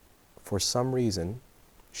for some reason,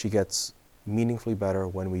 she gets meaningfully better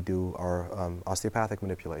when we do our osteopathic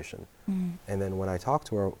manipulation. Mm. And then when I talked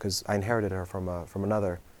to her, because I inherited her from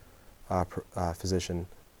another physician,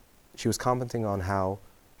 she was commenting on how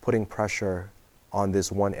putting pressure on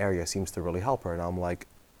this one area seems to really help her. And I'm like,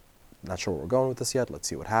 not sure where we're going with this yet. Let's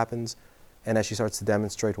see what happens. And as she starts to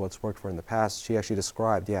demonstrate what's worked for her in the past, she actually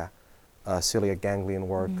described, celiac ganglion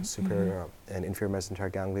work, superior and inferior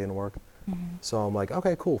mesenteric ganglion work. Mm-hmm. So I'm like,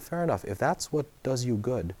 okay, cool, fair enough. If that's what does you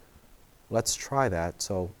good, let's try that.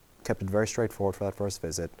 So kept it very straightforward for that first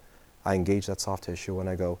visit. I engage that soft tissue and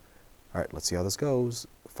I go, all right, let's see how this goes.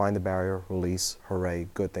 Find the barrier, release, hooray,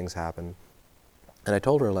 good things happen. And I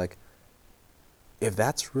told her, like, if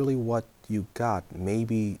that's really what you got,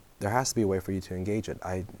 maybe there has to be a way for you to engage it.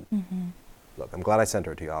 Look, I'm glad I sent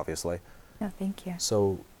her to you, obviously. No, thank you.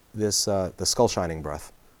 So this, the skull shining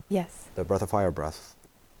breath. Yes. The breath of fire breath.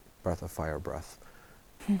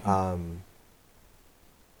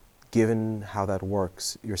 Given how that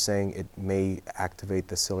works, you're saying it may activate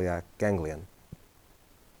the celiac ganglion.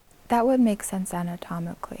 That would make sense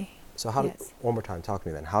anatomically. So one more time, talk to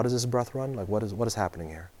me then. How does this breath run? Like what is happening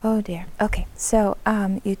here? Oh dear. Okay. So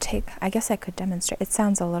you take, I guess I could demonstrate. It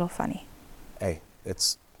sounds a little funny. Hey,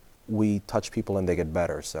 we touch people and they get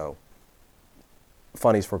better, so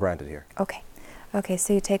funny's for granted here. Okay,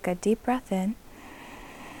 so you take a deep breath in,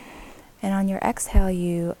 and on your exhale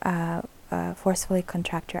you forcefully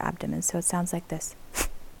contract your abdomen. So it sounds like this.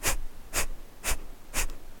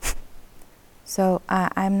 So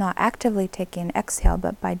I'm not actively taking an exhale,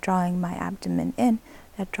 but by drawing my abdomen in,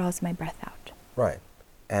 that draws my breath out. Right.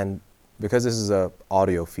 And because this is an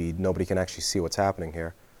audio feed, nobody can actually see what's happening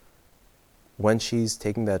here. When she's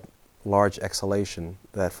taking that large exhalation,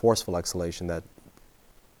 that forceful exhalation, that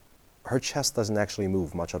her chest doesn't actually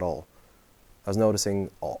move much at all. I was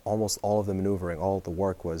noticing almost all of the maneuvering, all of the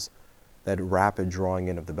work was that rapid drawing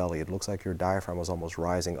in of the belly. It looks like your diaphragm was almost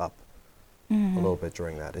rising up a little bit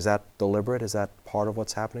during that. Is that deliberate? Is that part of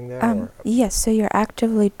what's happening there? Yes, so you're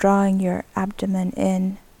actively drawing your abdomen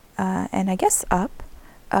in and I guess up,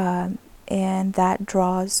 and that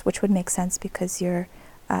draws, which would make sense because you're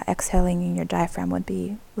exhaling and your diaphragm would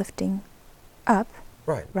be lifting up.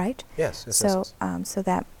 Right. right? Yes. Yes. So, yes, yes. so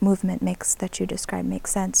that movement that you described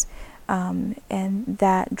makes sense, and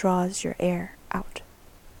that draws your air out.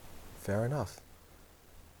 Fair enough.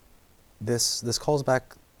 This calls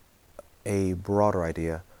back a broader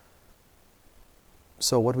idea.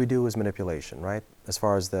 So what we do is manipulation, right? As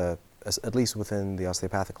far as at least within the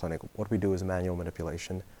osteopathic clinic, what we do is manual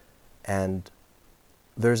manipulation. And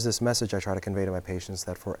there's this message I try to convey to my patients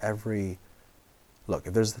that for every, look,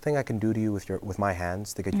 if there's the thing I can do to you with my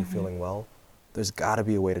hands to get you feeling well, there's got to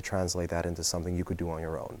be a way to translate that into something you could do on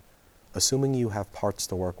your own. Assuming you have parts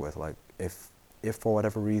to work with, like if for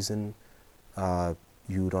whatever reason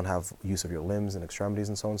you don't have use of your limbs and extremities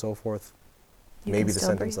and so on and so forth, maybe the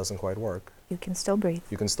sentence doesn't quite work. You can still breathe.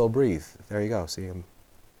 You can still breathe. There you go. See, I'm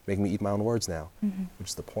making me eat my own words now, which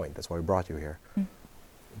is the point. That's why we brought you here.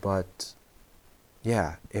 But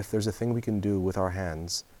yeah, if there's a thing we can do with our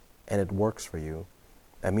hands and it works for you,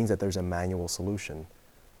 that means that there's a manual solution.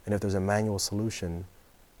 And if there's a manual solution,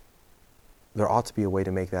 there ought to be a way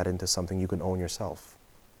to make that into something you can own yourself.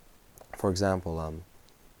 For example,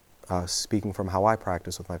 speaking from how I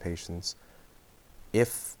practice with my patients,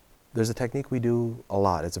 if there's a technique we do a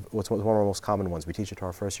lot, it's one of our most common ones. We teach it to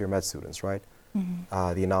our first year med students, right? The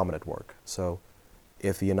innominate work. So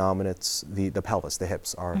if the innominates, the pelvis, the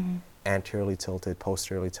hips are anteriorly tilted,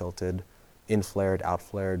 posteriorly tilted, in-flared,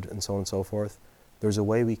 out-flared, and so on and so forth, there's a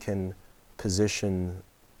way we can position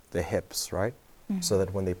the hips, right? So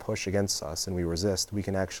that when they push against us and we resist, we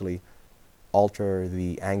can actually alter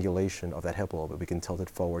the angulation of that hip a little bit. We can tilt it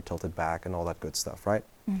forward, tilt it back, and all that good stuff, right?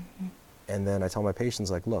 And then I tell my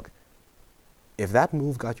patients, like, look, if that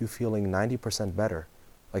move got you feeling 90% better,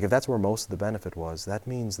 like if that's where most of the benefit was, that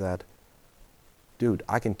means that, dude,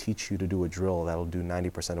 I can teach you to do a drill that'll do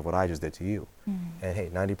 90% of what I just did to you. And hey,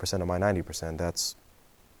 90% of my 90%, that's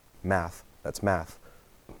math. That's math.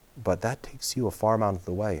 But that takes you a far amount of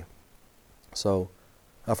the way. So,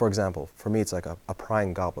 for example, for me, it's like a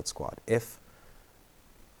prying goblet squat. If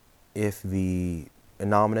the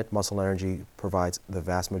innominate muscle energy provides the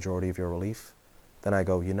vast majority of your relief, then I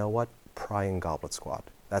go, you know what? Prying goblet squat.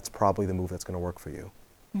 That's probably the move that's going to work for you.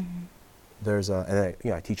 There's and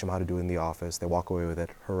I teach them how to do it in the office. They walk away with it.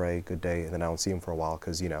 Hooray, good day. And then I don't see them for a while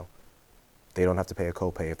because, they don't have to pay a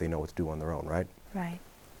copay if they know what to do on their own, right? Right.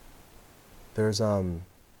 There's another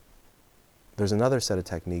set of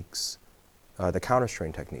techniques, the counter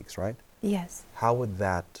strain techniques, right? Yes. How would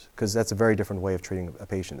that, because that's a very different way of treating a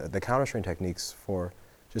patient. The counter strain techniques, for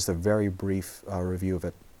just a very brief review of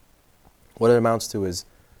it, what it amounts to is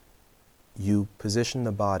you position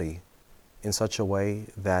the body in such a way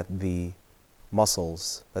that the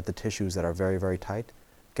muscles, that the tissues that are very, very tight,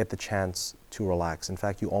 get the chance to relax. In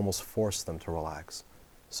fact, you almost force them to relax.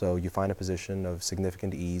 So you find a position of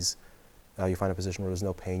significant ease, you find a position where there's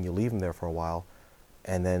no pain, you leave them there for a while,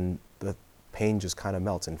 and then the pain just kind of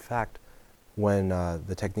melts. In fact, when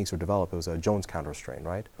the techniques were developed, it was a Jones counter strain,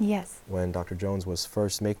 right? Yes. When Dr. Jones was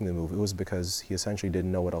first making the move, it was because he essentially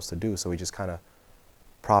didn't know what else to do, so he just kind of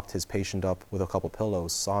propped his patient up with a couple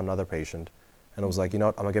pillows, saw another patient, and it was like, you know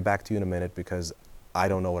what, I'm going to get back to you in a minute because I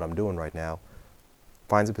don't know what I'm doing right now.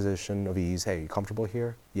 Finds a position of ease. Hey, you comfortable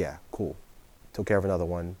here? Yeah, cool. Took care of another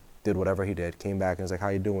one, did whatever he did, came back and was like, how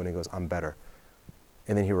you doing? And he goes, I'm better.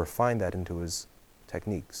 And then he refined that into his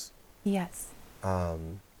techniques. Yes.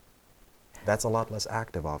 That's a lot less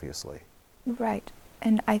active, obviously. Right.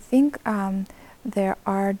 And I think there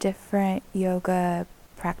are different yoga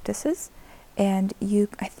practices, and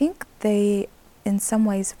I think they, in some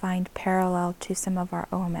ways, find parallel to some of our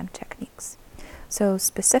OMM techniques. So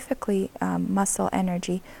specifically, muscle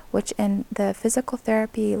energy, which in the physical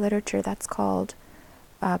therapy literature, that's called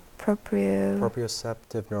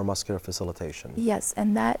proprioceptive neuromuscular facilitation. Yes,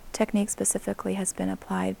 and that technique specifically has been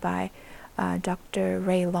applied by Dr.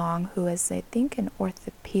 Ray Long, who is, I think, an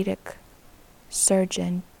orthopedic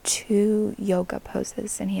surgeon, to yoga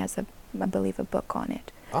poses, and he has, I believe, a book on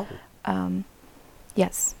it. Oh.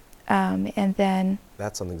 Yes. And then...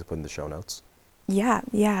 That's something to put in the show notes. Yeah,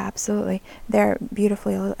 absolutely. They're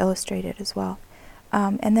beautifully illustrated as well.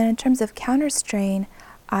 And then in terms of counter strain,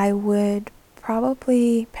 I would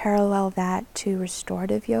probably parallel that to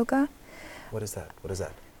restorative yoga. What is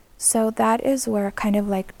that? So that is where, kind of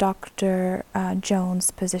like Dr.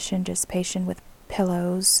 Jones positioned his patient with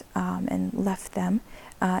pillows and left them.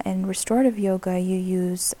 In restorative yoga, you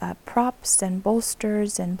use props and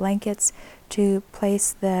bolsters and blankets to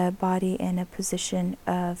place the body in a position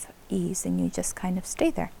of ease, and you just kind of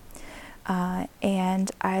stay there.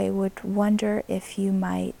 And I would wonder if you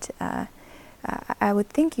might, I would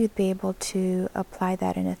think you'd be able to apply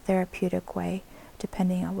that in a therapeutic way,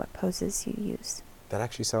 depending on what poses you use. That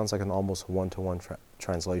actually sounds like an almost one-to-one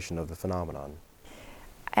translation of the phenomenon.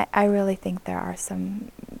 I really think there are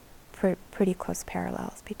some pretty close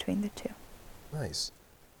parallels between the two. Nice.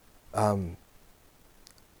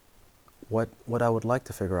 What I would like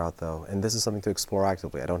to figure out, though, and this is something to explore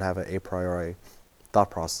actively, I don't have an a priori thought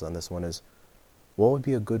process on this one, is what would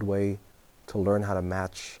be a good way to learn how to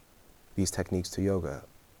match these techniques to yoga?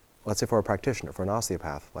 Let's say for a practitioner, for an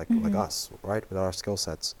osteopath like us, right, with our skill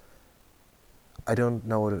sets. I don't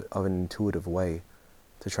know of an intuitive way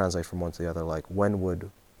to translate from one to the other. Like, when would,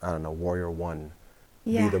 I don't know, Warrior One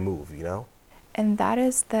be the move, you know? And that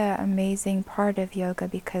is the amazing part of yoga,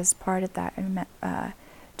 because part of that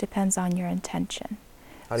depends on your intention.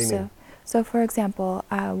 How do you mean? So for example,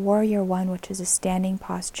 Warrior One, which is a standing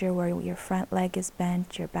posture where your front leg is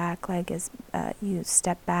bent, your back leg is, you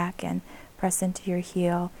step back and press into your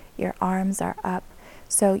heel, your arms are up.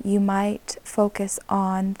 So you might focus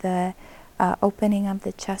on the opening of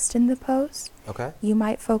the chest in the pose. Okay. You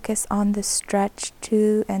might focus on the stretch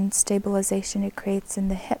to and stabilization it creates in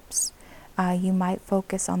the hips. You might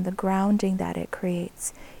focus on the grounding that it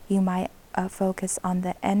creates. You might focus on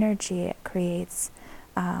the energy it creates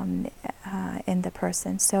in the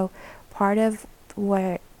person. So part of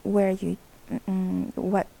where you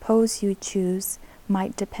what pose you choose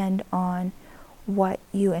might depend on what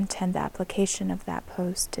you intend the application of that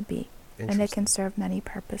pose to be, and it can serve many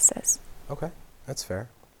purposes. Okay, that's fair.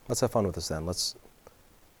 Let's have fun with this then.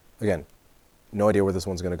 Again, no idea where this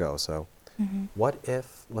one's going to go. So, what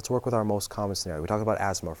if, let's work with our most common scenario. We talked about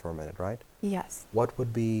asthma for a minute, right? Yes. What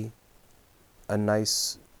would be a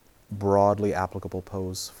nice, broadly applicable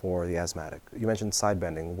pose for the asthmatic? You mentioned side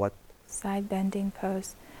bending. What? Side bending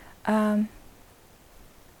pose. Let's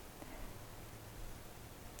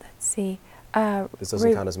see. This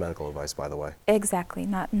doesn't count as medical advice, by the way. Exactly,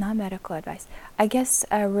 not medical advice. I guess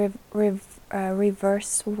a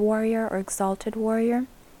reverse warrior or exalted warrior,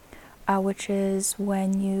 which is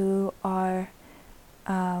when you are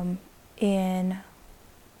in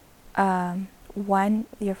the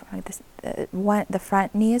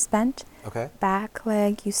front knee is bent. Okay. Back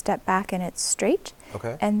leg, you step back and it's straight.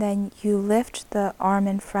 Okay. And then you lift the arm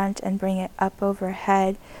in front and bring it up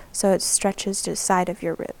overhead so it stretches to the side of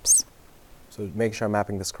your ribs. So make sure I'm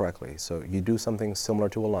mapping this correctly. So you do something similar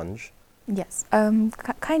to a lunge. Yes,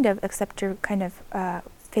 kind of, except you're kind of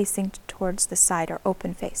facing towards the side or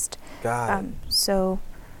open-faced. Got it. So,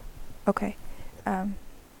 okay,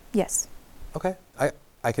 yes. Okay,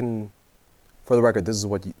 I can, for the record, this is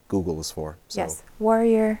what Google is for. So. Yes,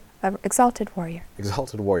 warrior, exalted warrior.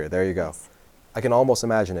 Exalted warrior, there you go. Yes. I can almost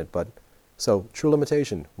imagine it, but, so, true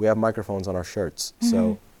limitation, we have microphones on our shirts,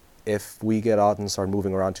 so if we get out and start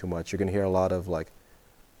moving around too much, you're going to hear a lot of, like,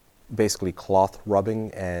 basically cloth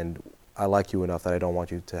rubbing, and I like you enough that I don't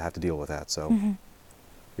want you to have to deal with that, so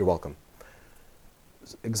you're welcome.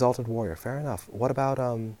 Exalted warrior, fair enough. What about,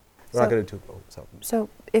 we're not going to do, So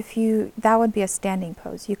if that would be a standing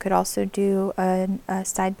pose. You could also do a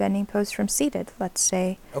side bending pose from seated, let's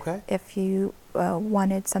say. Okay. If you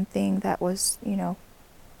wanted something that was,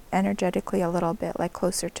 energetically a little bit like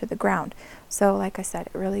closer to the ground. So like I said,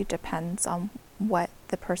 it really depends on what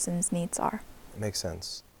the person's needs are. Makes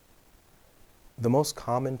sense. The most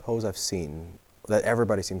common pose I've seen that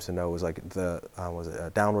everybody seems to know is like the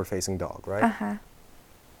downward facing dog, right? Uh-huh.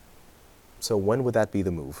 So when would that be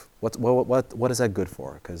the move? What is that good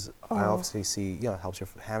for? Because I obviously see, it helps your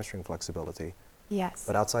hamstring flexibility. Yes.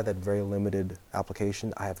 But outside that very limited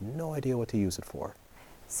application, I have no idea what to use it for.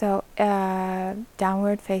 So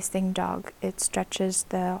downward facing dog, it stretches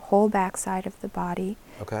the whole backside of the body.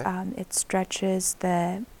 Okay. It stretches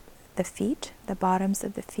the feet, the bottoms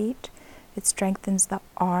of the feet. It strengthens the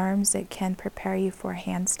arms. It can prepare you for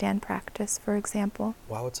handstand practice, for example.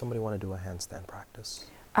 Why would somebody want to do a handstand practice?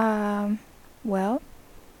 Well,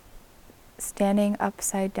 standing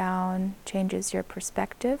upside down changes your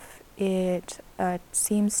perspective. It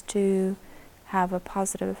seems to have a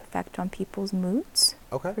positive effect on people's moods.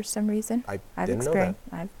 Okay. For some reason. I didn't know that.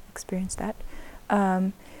 I've experienced that.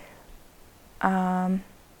 And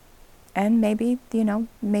maybe,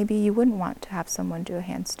 maybe you wouldn't want to have someone do a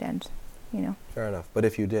handstand, Fair enough. But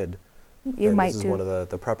if you did, you might this is one of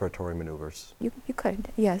the preparatory maneuvers. You could,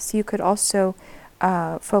 yes. You could also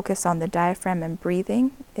focus on the diaphragm and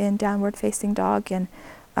breathing in downward facing dog, and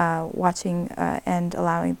watching and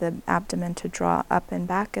allowing the abdomen to draw up and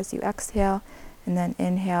back as you exhale, and then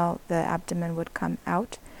inhale, the abdomen would come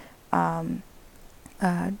out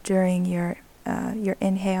during your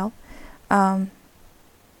inhale.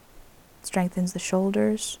 Strengthens the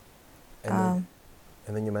shoulders. And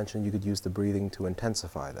then you mentioned you could use the breathing to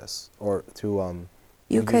intensify this, or to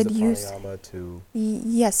You could the use pranayama to.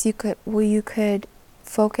 yes, you could. Well, you could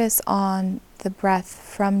focus on the breath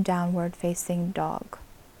from downward facing dog,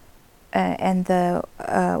 and the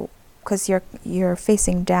because you're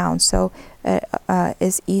facing down, so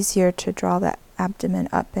it's easier to draw the abdomen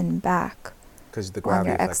up and back. Because the on gravity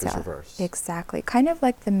your effect is exhale. reversed. Exactly, kind of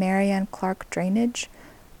like the Marianne Clark drainage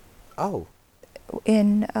Oh,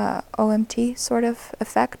 in OMT sort of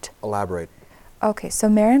effect. elaborate. Okay, so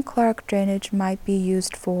Marianne Clark drainage might be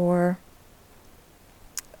used for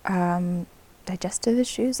digestive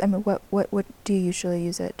issues. I mean, what do you usually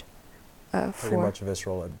use it for? Pretty much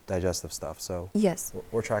visceral digestive stuff. So Yes.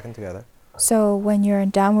 we're tracking together. So when you're in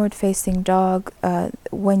downward facing dog,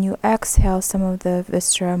 when you exhale, some of the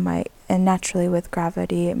viscera might, and naturally with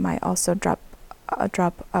gravity, it might also drop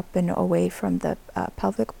up and away from the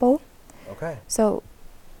pelvic bowl. Okay. So,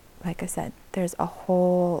 like I said, there's a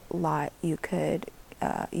whole lot you could,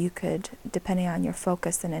 depending on your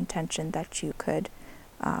focus and intention, that you could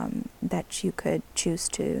choose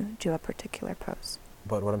to do a particular pose.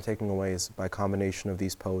 But what I'm taking away is by combination of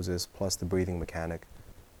these poses plus the breathing mechanic,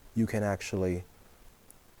 you can actually,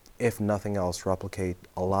 if nothing else, replicate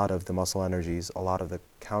a lot of the muscle energies, a lot of the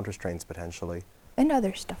counter strains potentially. And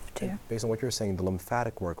other stuff too. And based on what you're saying, the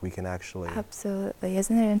lymphatic work we can actually. Absolutely.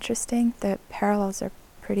 Isn't it interesting? The parallels are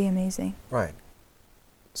pretty amazing. Right.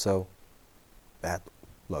 So,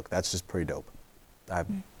 that's just pretty dope. I've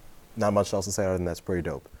not much else to say other than that's pretty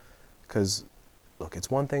dope. Because, look,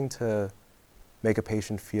 it's one thing to make a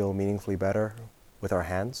patient feel meaningfully better with our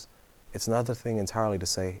hands. It's another thing entirely to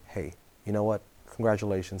say, hey, you know what?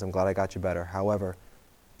 Congratulations, I'm glad I got you better. However,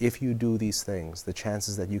 if you do these things, the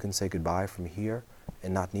chances that you can say goodbye from here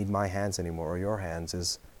and not need my hands anymore or your hands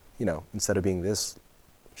is, instead of being this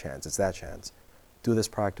chance, it's that chance. Do this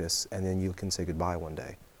practice and then you can say goodbye one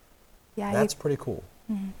day. Yeah, That's pretty cool.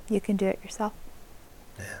 You can do it yourself.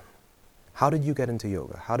 Yeah. How did you get into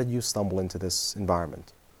yoga? How did you stumble into this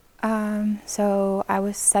environment? So I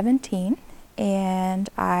was 17 and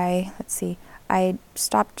I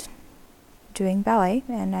stopped doing ballet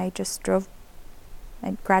and I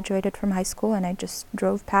graduated from high school and I just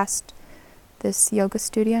drove past this yoga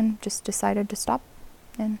studio and just decided to stop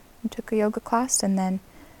and took a yoga class. And then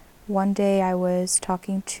one day I was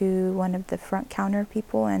talking to one of the front counter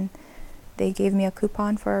people and they gave me a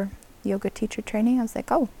coupon for yoga teacher training. I was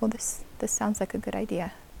like, oh, well, this sounds like a good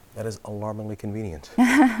idea. That is alarmingly convenient.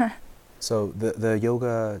 So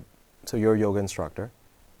so you're a yoga instructor,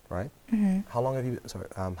 right? Mm-hmm. How long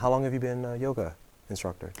have you been a yoga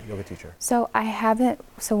instructor, yoga teacher? So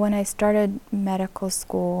when I started medical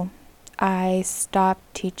school, I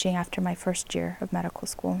stopped teaching after my first year of medical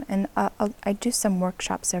school. And I do some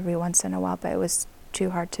workshops every once in a while, but it was too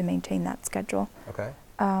hard to maintain that schedule. Okay.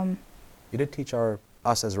 You did teach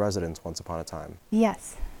us as residents once upon a time.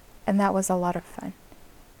 Yes, and that was a lot of fun.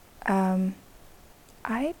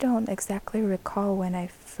 I don't exactly recall when I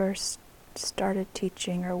first started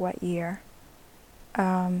teaching or what year.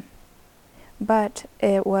 But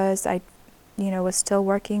it was, was still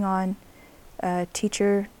working on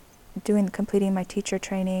completing my teacher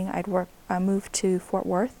training. I moved to Fort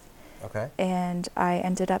Worth. Okay. And I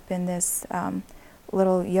ended up in this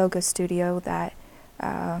little yoga studio that,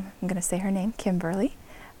 I'm going to say her name, Kimberly,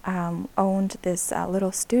 owned this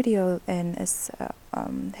little studio in this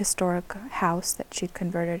historic house that she'd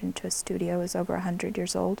converted into a studio. It was over 100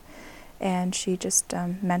 years old. And she just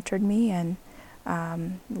mentored me and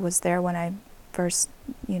was there when I first,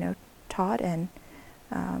 taught. And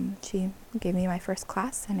she gave me my first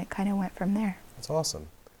class, and it kind of went from there. That's awesome.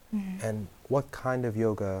 Mm-hmm. And what kind of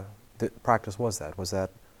yoga practice was that? Was that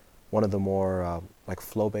one of the more like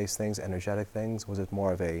flow-based things, energetic things? Was it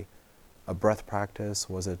more of a breath practice?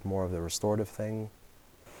 Was it more of the restorative thing?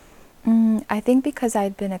 I think because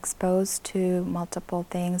I'd been exposed to multiple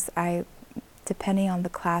things, depending on the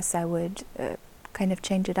class, I would kind of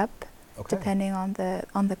change it up, depending on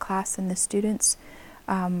the class and the students.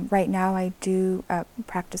 Right now, I do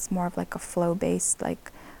practice more of like a flow-based,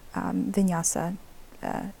 like vinyasa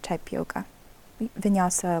type yoga.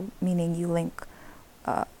 Vinyasa meaning you link.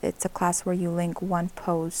 It's a class where you link one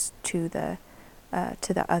pose to the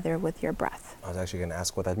other with your breath. I was actually going to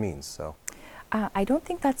ask what that means. So. I don't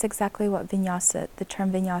think that's exactly what the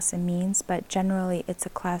term vinyasa means, but generally it's a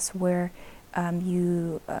class where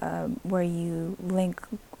you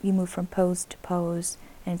move from pose to pose,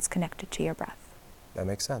 and it's connected to your breath. That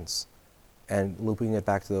makes sense. And looping it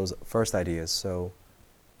back to those first ideas, so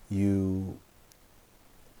this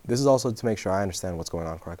is also to make sure I understand what's going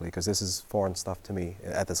on correctly, because this is foreign stuff to me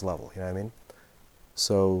at this level, you know what I mean?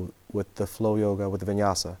 So with the flow yoga, with the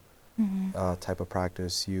vinyasa type of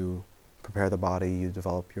practice, you prepare the body, you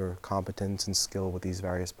develop your competence and skill with these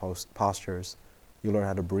various postures. You learn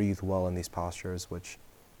how to breathe well in these postures, which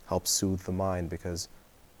helps soothe the mind, because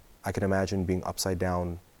I can imagine being upside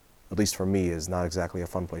down, at least for me, is not exactly a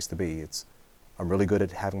fun place to be. I'm really good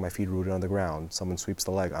at having my feet rooted on the ground. Someone sweeps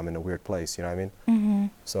the leg, I'm in a weird place, you know what I mean? Mm-hmm.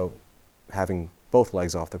 So having both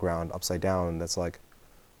legs off the ground, upside down, that's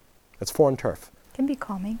foreign turf. Can be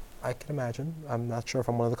calming. I can imagine. I'm not sure if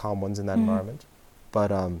I'm one of the calm ones in that environment. But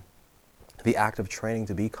the act of training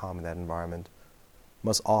to be calm in that environment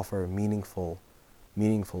must offer meaningful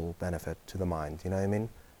benefit to the mind, you know what I mean?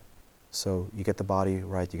 So you get the body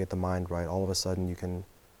right, you get the mind right, all of a sudden you can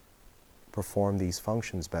perform these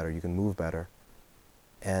functions better, you can move better.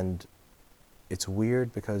 And it's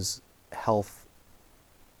weird because health,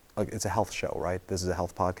 like, it's a health show, right? This is a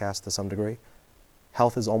health podcast to some degree.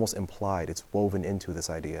 Health is almost implied, it's woven into this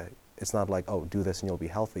idea. It's not like, oh, do this and you'll be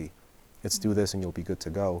healthy. It's do this and you'll be good to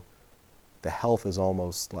go. The health is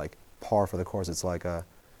almost like par for the course. It's like,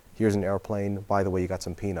 here's an airplane, by the way, you got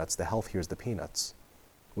some peanuts. The health here's the peanuts,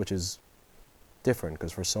 which is different,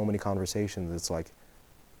 because for so many conversations, it's like,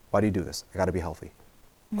 why do you do this? I gotta be healthy.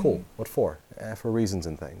 Cool, what for? For reasons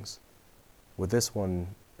and things. With this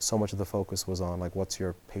one, so much of the focus was on, like, what's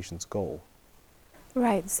your patient's goal?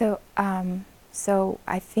 Right, so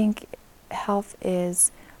I think health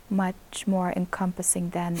is much more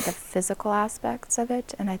encompassing than the physical aspects of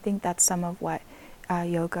it, and I think that's some of what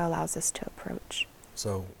yoga allows us to approach.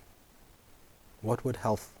 So, what would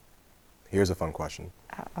health, here's a fun question.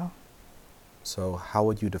 Uh-oh. So how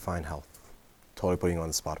would you define health? Totally putting you on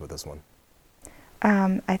the spot with this one.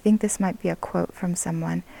 I think this might be a quote from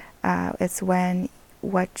someone. It's when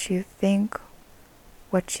what you think,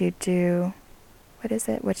 what you do, what is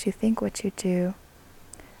it? What you think, what you do.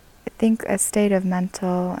 I think a state of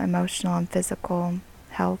mental, emotional, and physical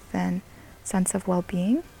health and sense of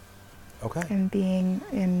well-being. Okay. And being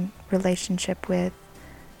in relationship with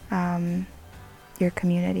your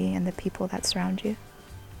community and the people that surround you.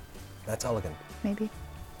 That's elegant. Maybe.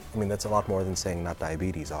 I mean, that's a lot more than saying not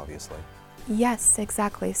diabetes, obviously. Yes,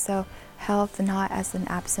 exactly. So health not as an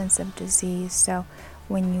absence of disease. So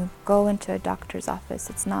when you go into a doctor's office,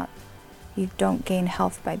 it's not, you don't gain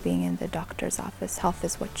health by being in the doctor's office. Health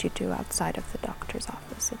is what you do outside of the doctor's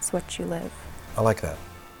office. It's what you live. I like that.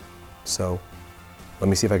 So let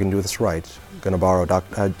me see if I can do this right. I'm going to borrow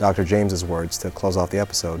Dr. James's words to close off the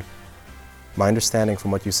episode. My understanding from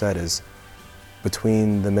what you said is,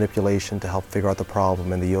 between the manipulation to help figure out the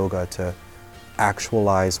problem and the yoga to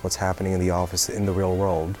actualize what's happening in the office in the real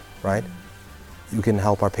world, right? You can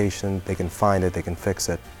help our patient, they can find it, they can fix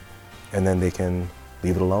it, and then they can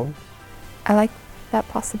leave it alone? I like that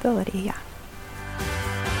possibility, yeah.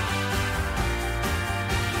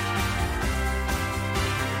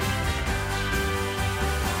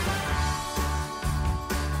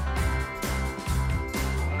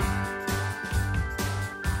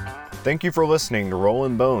 Thank you for listening to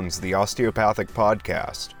Rollin' Bones, the osteopathic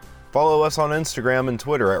podcast. Follow us on Instagram and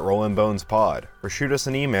Twitter at Rollin' Bones Pod, or shoot us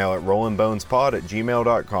an email at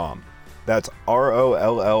rollinbonespod@gmail.com. That's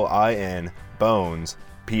ROLLIN Bones,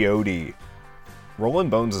 POD. Rollin'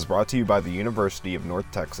 Bones is brought to you by the University of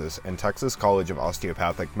North Texas and Texas College of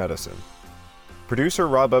Osteopathic Medicine. Producer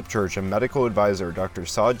Rob Upchurch and medical advisor Dr.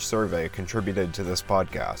 Saj Survey contributed to this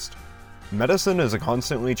podcast. Medicine is a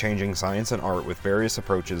constantly changing science and art with various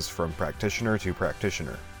approaches from practitioner to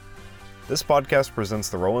practitioner. This podcast presents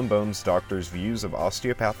the Rollin' Bones doctor's views of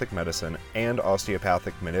osteopathic medicine and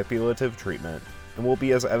osteopathic manipulative treatment, and will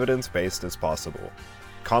be as evidence-based as possible.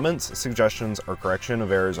 Comments, suggestions, or correction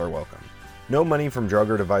of errors are welcome. No money from drug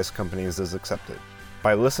or device companies is accepted.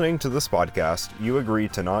 By listening to this podcast, you agree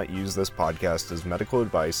to not use this podcast as medical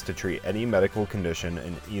advice to treat any medical condition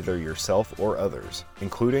in either yourself or others,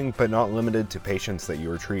 including but not limited to patients that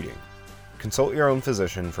you are treating. Consult your own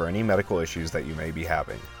physician for any medical issues that you may be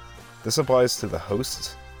having. This applies to the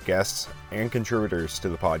hosts, guests, and contributors to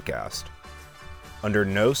the podcast. Under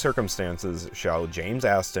no circumstances shall James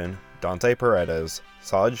Aston, Dante Paredes,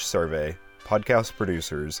 Saj Survey, podcast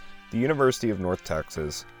producers, the University of North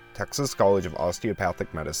Texas, Texas College of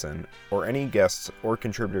Osteopathic Medicine, or any guests or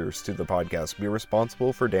contributors to the podcast be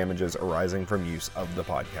responsible for damages arising from use of the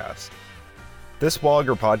podcast. This blog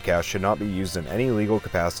or podcast should not be used in any legal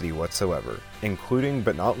capacity whatsoever, including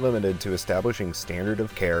but not limited to establishing standard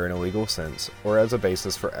of care in a legal sense or as a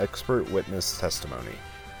basis for expert witness testimony.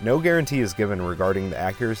 No guarantee is given regarding the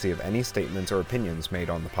accuracy of any statements or opinions made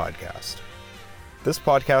on the podcast. This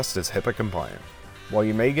podcast is HIPAA compliant. While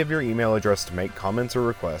you may give your email address to make comments or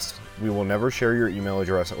requests, we will never share your email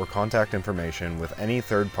address or contact information with any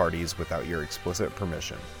third parties without your explicit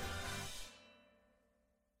permission.